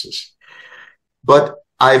processes. But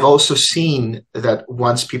I've also seen that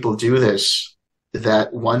once people do this,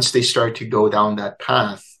 that once they start to go down that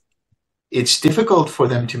path, it's difficult for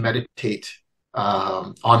them to meditate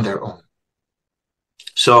on their own.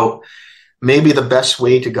 So maybe the best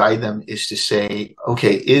way to guide them is to say,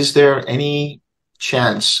 okay, is there any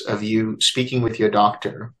chance of you speaking with your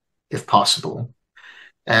doctor, if possible,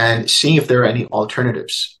 and seeing if there are any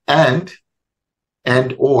alternatives, and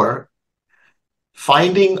or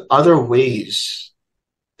finding other ways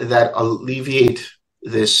that alleviate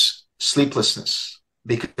this sleeplessness,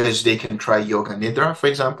 because they can try yoga nidra, for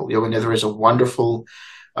example. Yoga nidra is a wonderful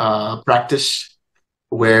practice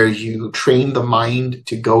where you train the mind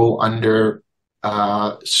to go under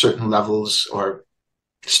certain levels or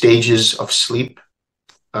stages of sleep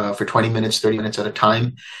for 20 minutes, 30 minutes at a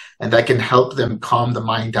time. And that can help them calm the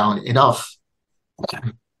mind down enough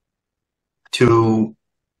to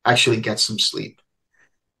actually get some sleep.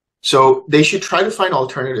 So they should try to find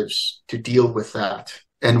alternatives to deal with that.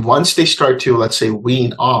 And once they start to, let's say,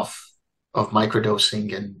 wean off of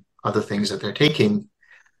microdosing and other things that they're taking,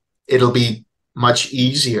 it'll be much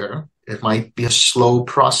easier. It might be a slow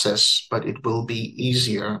process, but it will be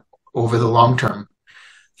easier over the long term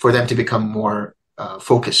for them to become more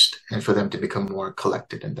focused and for them to become more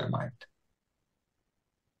collected in their mind.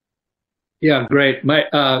 Yeah, great. My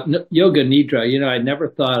yoga nidra, I never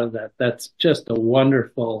thought of that. That's just a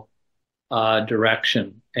wonderful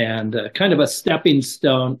direction, and kind of a stepping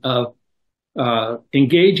stone of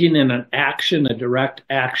engaging in an action, a direct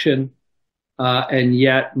action, and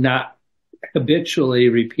yet not habitually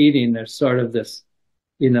repeating. There's sort of this,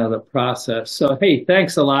 the process. So, hey,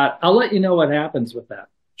 thanks a lot. I'll let you know what happens with that.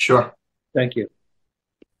 Sure. Thank you.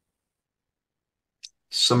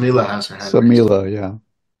 Samila has her hand. Samila, yeah.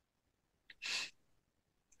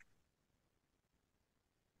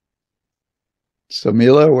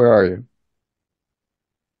 Samila, where are you?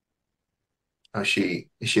 Oh, is she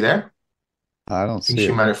there? I don't see she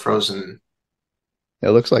it. might have frozen. It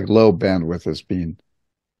looks like low bandwidth is being.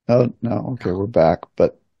 Oh, no. Okay, we're back.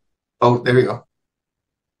 But oh, there we go.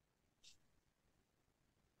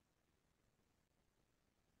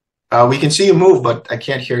 We can see you move, but I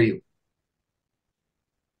can't hear you.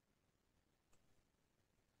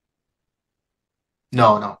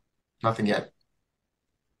 No, nothing yet.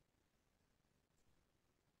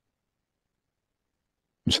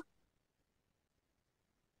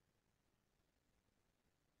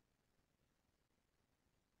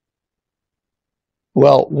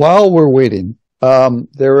 Well, while we're waiting,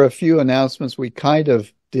 there are a few announcements we kind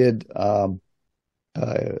of did.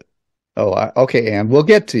 Okay, Ann, we'll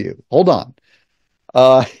get to you. Hold on.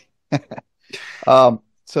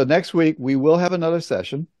 So next week we will have another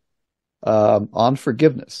session on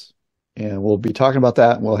forgiveness, and we'll be talking about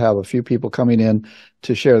that, and we'll have a few people coming in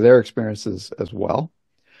to share their experiences as well.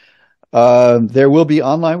 There will be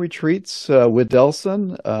online retreats with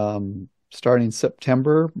Delson starting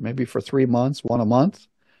September, maybe for 3 months, one a month.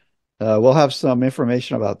 We'll have some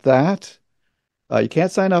information about that. You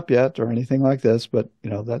can't sign up yet or anything like this, but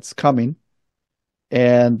that's coming.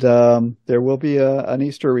 And there will be an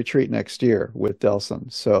Easter retreat next year with Delson.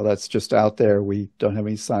 So that's just out there. We don't have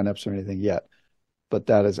any signups or anything yet, but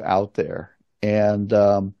that is out there. And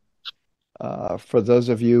for those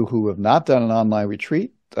of you who have not done an online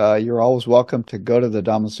retreat, you're always welcome to go to the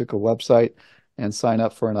Dhamma Sukha website and sign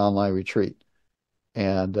up for an online retreat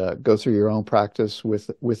and go through your own practice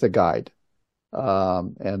with a guide.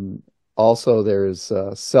 And also there's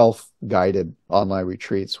self-guided online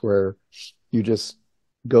retreats where you just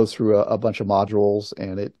go through a bunch of modules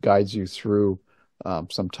and it guides you through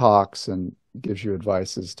some talks and gives you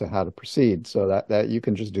advice as to how to proceed, so that you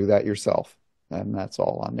can just do that yourself. And that's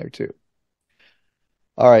all on there too.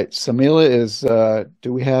 All right, Samila is,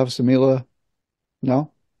 do we have Samila?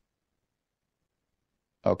 No?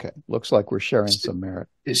 Okay, looks like we're sharing some merit.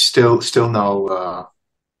 It's still no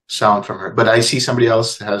sound from her, but I see somebody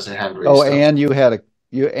else has their hand raised. Oh, Ann,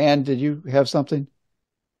 Ann, did you have something?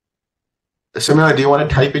 Samila, do you want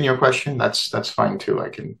to type in your question? That's fine too. I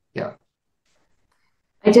can, yeah.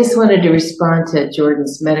 I just wanted to respond to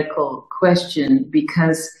Jordan's medical question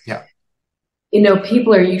because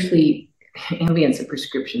people are usually, Ambient's a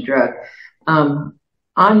prescription drug,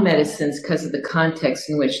 on medicines because of the context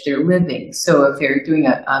in which they're living. So if they're doing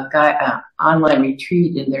a online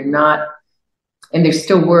retreat and they're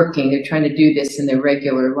still working, they're trying to do this in their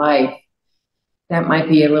regular life, that might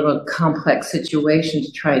be a little complex situation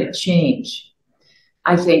to try to change.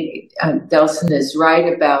 I think Delson is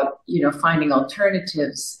right about, finding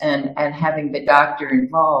alternatives and having the doctor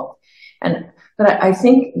involved. But I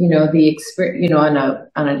think, the experience,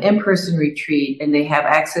 on an in-person retreat and they have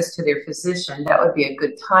access to their physician, that would be a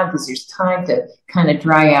good time because there's time to kind of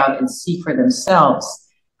dry out and see for themselves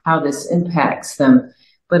how this impacts them.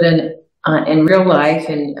 But in real life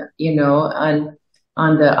and,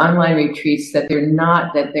 on the online retreats that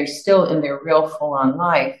they're still in their real full-on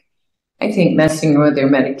life, I think messing with their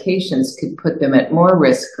medications could put them at more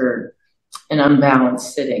risk for an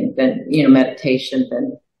unbalanced sitting than, meditation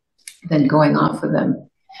than going off of them.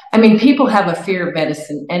 I mean, people have a fear of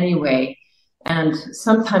medicine anyway, and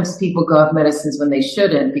sometimes people go off medicines when they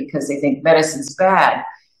shouldn't because they think medicine's bad.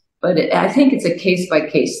 But I think it's a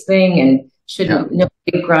case-by-case thing, and no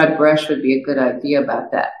big broad brush would be a good idea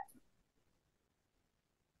about that.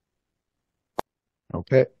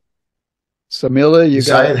 Okay. Samila, you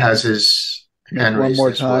Zayed has his hand one raised more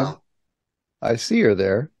as time. well. I see her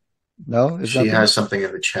there. No, She has something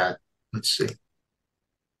in the chat. Let's see.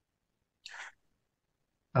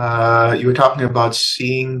 You were talking about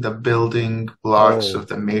seeing the building blocks of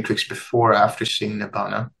the matrix before or after seeing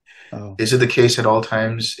Nibbana. Is it the case at all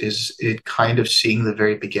times? Is it kind of seeing the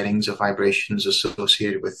very beginnings of vibrations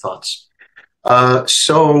associated with thoughts?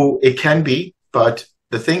 So it can be, but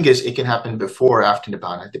the thing is, it can happen before or after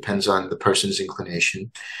Nibbana. It depends on the person's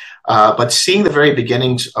inclination. But seeing the very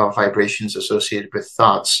beginnings of vibrations associated with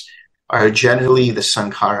thoughts are generally the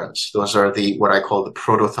sankharas. Those are what I call the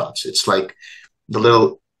proto-thoughts. It's like the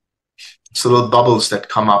little bubbles that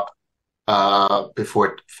come up before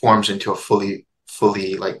it forms into a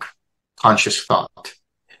fully like conscious thought.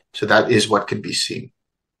 So that is what can be seen.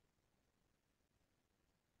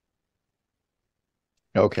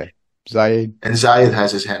 Okay. Zayed. And Zayed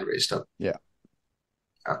has his hand raised up. Yeah.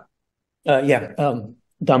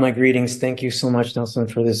 Dhamma greetings. Thank you so much, Nelson,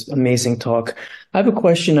 for this amazing talk. I have a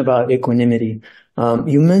question about equanimity.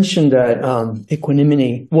 You mentioned that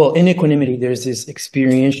in equanimity, there's this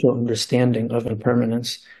experiential understanding of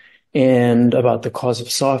impermanence and about the cause of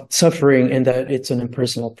suffering and that it's an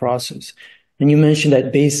impersonal process. And you mentioned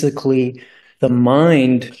that basically the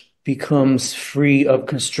mind becomes free of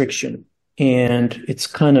constriction and it's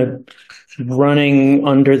kind of running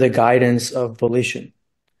under the guidance of volition.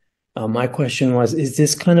 My question was, is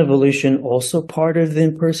this kind of volition also part of the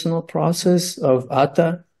impersonal process of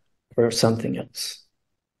Atta or something else?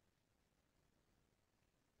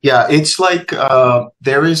 Yeah, it's like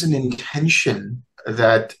there is an intention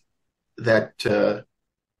that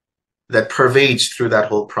pervades through that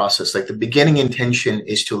whole process. Like the beginning intention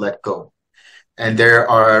is to let go. And there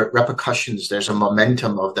are repercussions. There's a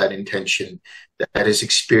momentum of that intention that is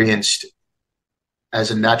experienced as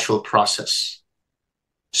a natural process.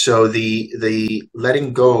 So the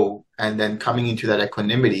letting go and then coming into that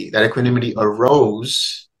equanimity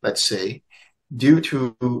arose, let's say, due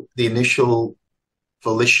to the initial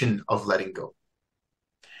volition of letting go.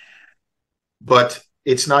 But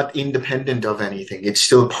it's not independent of anything. It's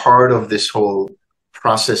still part of this whole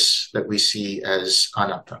process that we see as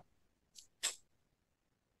anatta.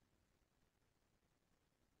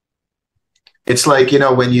 It's like,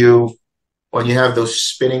 when you have those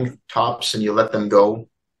spinning tops and you let them go.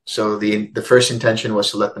 So the first intention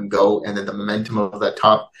was to let them go, and then the momentum of that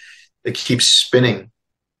top, it keeps spinning,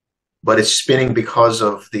 but it's spinning because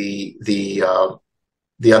of the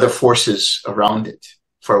other forces around it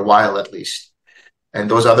for a while at least. And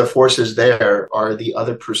those other forces there are the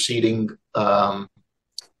other preceding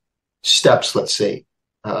steps, let's say,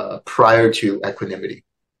 prior to equanimity.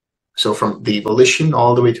 So from the volition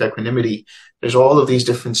all the way to equanimity, there's all of these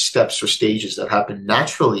different steps or stages that happen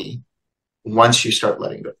naturally once you start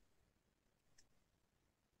letting go.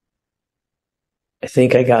 I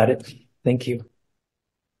think I got it. Thank you.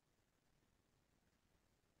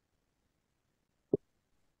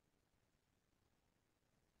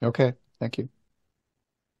 Okay, thank you.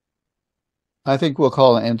 I think we'll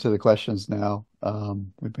call an end to the questions now.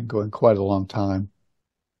 We've been going quite a long time.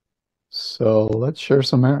 So let's share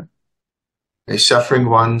some merit. May suffering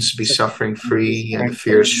ones be suffering free, and the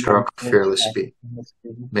fears struck fearless be.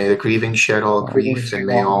 May the grieving shed all grief, and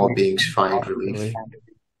may all beings find relief.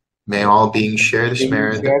 May all beings share this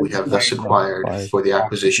merit that we have thus acquired for the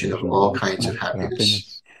acquisition of all kinds of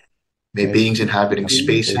happiness. May beings inhabiting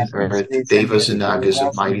space and earth, devas and nagas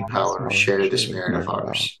of mighty power, share this merit of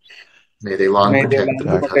ours. May they long protect the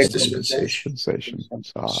Buddha's dispensation. Thank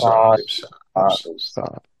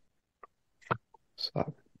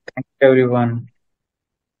you, everyone.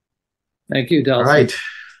 Thank you, Delson. All right.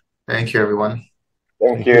 Thank you, everyone.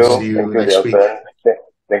 Thank you. See you Thank you, next week. Delson.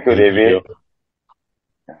 Thank you, David.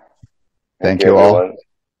 Thank you all. Everyone.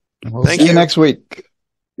 We'll see you next week. Thank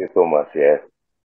you so much. Yes.